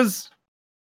was...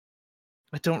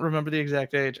 I don't remember the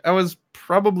exact age. I was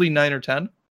probably 9 or 10.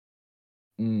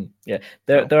 Yeah,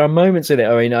 there are moments in it.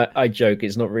 I mean, I joke,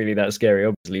 it's not really that scary,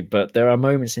 obviously, but there are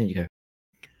moments in it you go,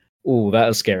 "Oh,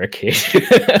 that'll scare a kid."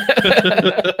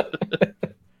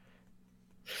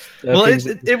 Well,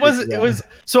 it was.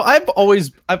 So I've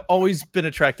always been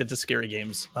attracted to scary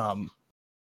games.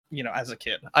 As a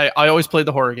kid, I always played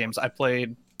the horror games. I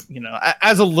played,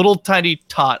 as a little tiny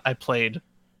tot, I played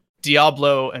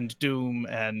Diablo and Doom,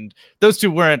 and those two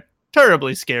weren't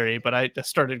terribly scary, but I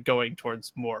started going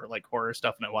towards more like horror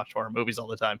stuff, and I watched horror movies all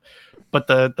the time. But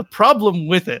the problem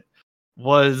with it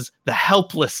was the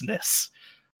helplessness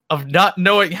of not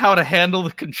knowing how to handle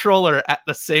the controller at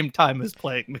the same time as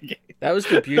playing the game. That was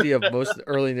the beauty of most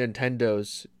early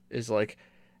Nintendos, is like,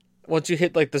 once you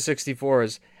hit like the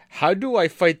 64s, How do I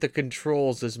fight the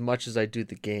controls as much as I do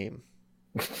the game?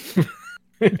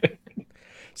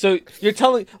 So you're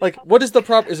telling, like, what is the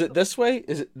problem? Is it this way?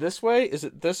 Is it this way? Is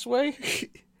it this way?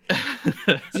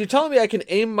 So you're telling me I can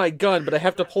aim my gun, but I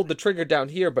have to hold the trigger down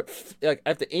here, but I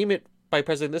have to aim it by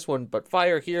pressing this one, but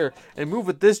fire here and move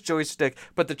with this joystick.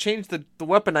 But to change the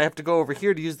weapon, I have to go over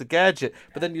here to use the gadget,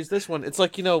 but then use this one. It's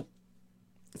like, you know,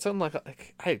 it's something like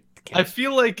I can't. I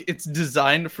feel like it's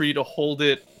designed for you to hold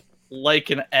it like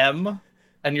an M,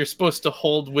 and you're supposed to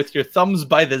hold with your thumbs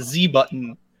by the Z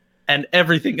button, and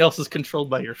everything else is controlled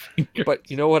by your finger. But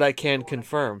you know what I can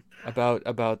confirm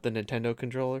about the Nintendo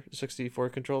controller, 64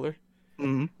 controller?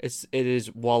 Mm-hmm. It is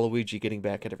Waluigi getting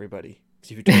back at everybody.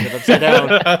 If you turn it upside down.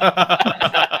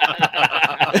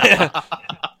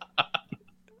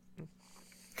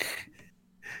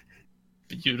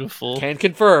 Beautiful. Can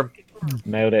confirm.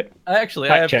 Nailed it. Actually,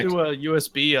 Fact I have checked. two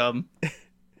USB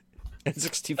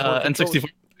N64 N64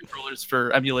 controllers for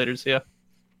emulators. Yeah.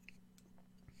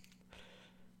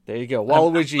 There you go. I'm glad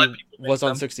Waluigi people make was on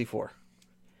them. 64.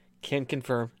 Can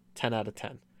confirm. 10 out of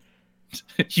 10.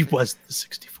 He was the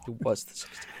 64. Who was the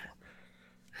 64?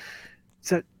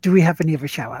 So, do we have any other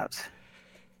shout outs?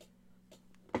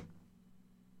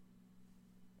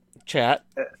 Chat,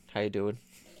 how you doing?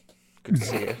 Good to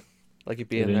see you. Like you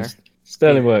being there,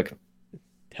 Sterling work.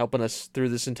 helping us through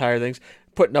this entire thing,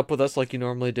 putting up with us like you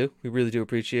normally do. We really do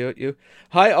appreciate you.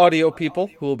 Hi, audio people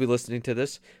who will be listening to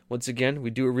this. Once again, we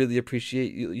do really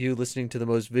appreciate you listening to the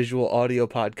most visual audio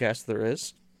podcast there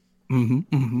is. Mm-hmm.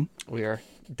 Mm-hmm. We are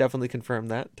definitely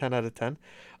confirmed that. 10 out of 10.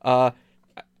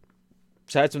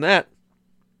 Aside from that,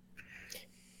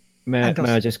 May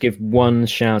I just give one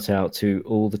shout out to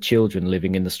all the children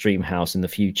living in the stream house in the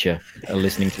future that are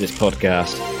listening to this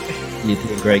podcast. You're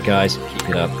doing great, guys. Keep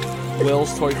it up.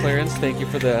 Will's Toy Clearance, thank you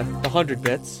for the 100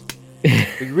 bits.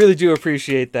 We really do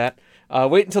appreciate that.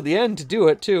 Wait until the end to do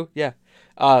it, too. Yeah.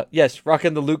 Yes,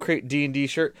 rocking the Loot Crate D&D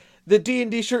shirt. The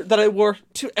D&D shirt that I wore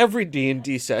to every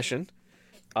D&D session.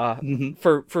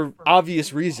 For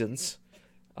obvious reasons.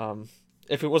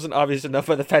 If it wasn't obvious enough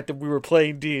by the fact that we were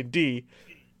playing D&D,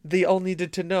 they all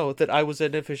needed to know that I was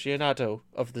an aficionado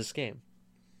of this game.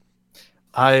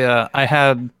 I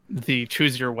had the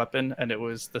choose your weapon, and it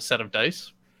was the set of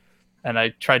dice, and I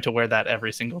tried to wear that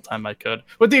every single time I could,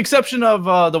 with the exception of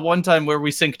the one time where we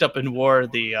synced up and wore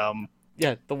the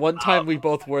the one time we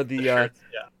both wore the shirts,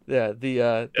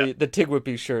 the Tig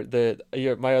Whippy shirt.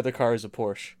 My other car is a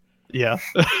Porsche. yeah.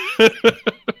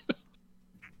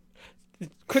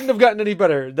 Couldn't have gotten any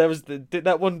better. That was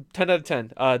that one 10 out of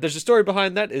 10. There's a story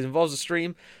behind that. It involves a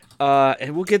stream,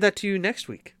 and we'll get that to you next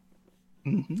week.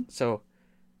 Mm-hmm. So,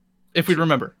 If we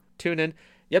remember. tune in.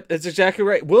 Yep, that's exactly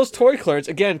right. Will's Toy Clearance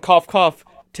again. Cough cough.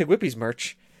 Tig Whippy's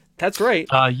merch. That's right.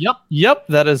 Yep.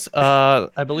 That is.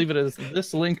 I believe it is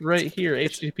this link right here.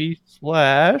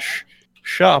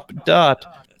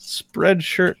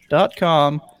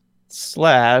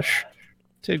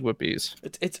 http://shop.spreadshirt.com/Tig Whippies.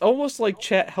 It's almost like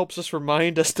chat helps us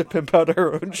remind us to pimp out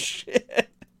our own shit.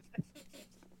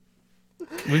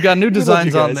 We've got new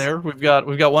designs on guys. there. We've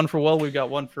got one for Will. We've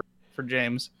got one for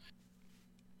James.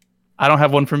 I don't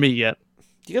have one for me yet.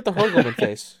 You got the Horgelman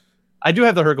face. I do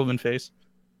have the Hergelman face.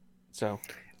 So,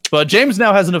 But James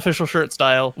now has an official shirt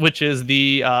style, which is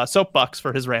the soapbox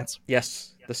for his rants.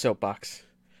 yes, the soapbox.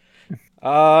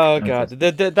 Oh, God.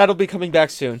 That'll be coming back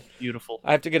soon. Beautiful.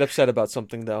 I have to get upset about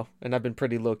something, though, and I've been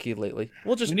pretty low-key lately.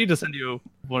 We need to send you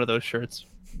one of those shirts.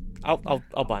 I'll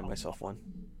buy myself one.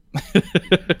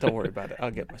 Don't worry about it. I'll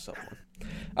get myself one.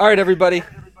 All right, everybody.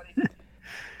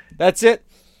 That's it.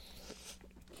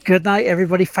 Good night,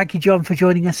 everybody. Thank you, John, for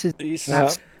joining us. Peace.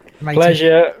 That's amazing.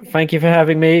 Pleasure. Thank you for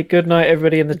having me. Good night,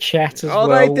 everybody in the chat as All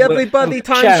well. right, everybody.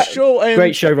 Time Chat, show. And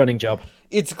great show running job.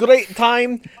 It's great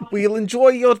time. We'll enjoy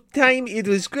your time. It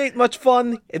was great, much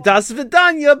fun. Das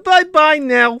Vidania. Bye-bye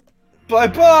now.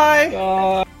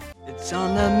 Bye-bye! It's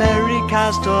on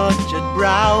America's tortured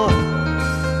brow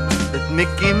that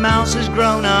Mickey Mouse has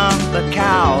grown up a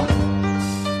cow.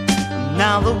 And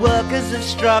now the workers have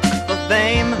struck for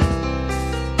fame,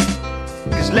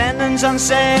 'cause Lennon's on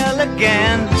sale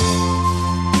again.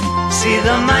 See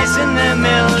the mice in their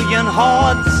million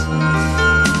hordes,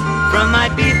 from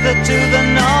Ibiza to the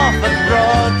Norfolk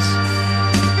Broads.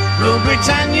 Rule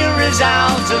Britannia is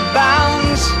out of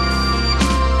bounds,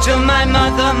 to my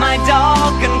mother, my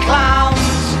dog and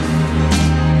clowns.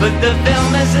 But the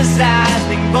film is a sad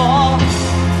thing more,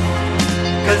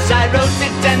 'cause I wrote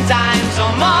it 10 times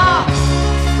or more.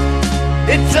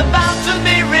 It's about to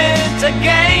be writ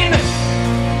again,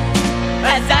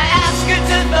 as I ask you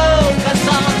to focus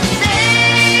on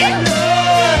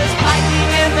sailors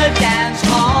fighting in the dance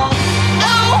hall.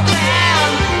 Oh man,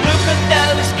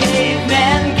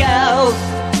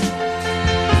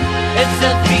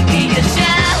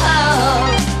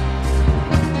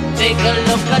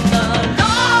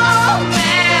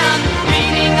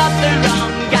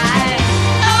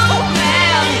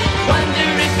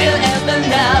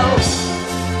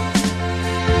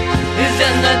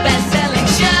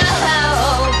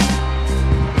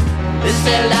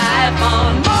 alive.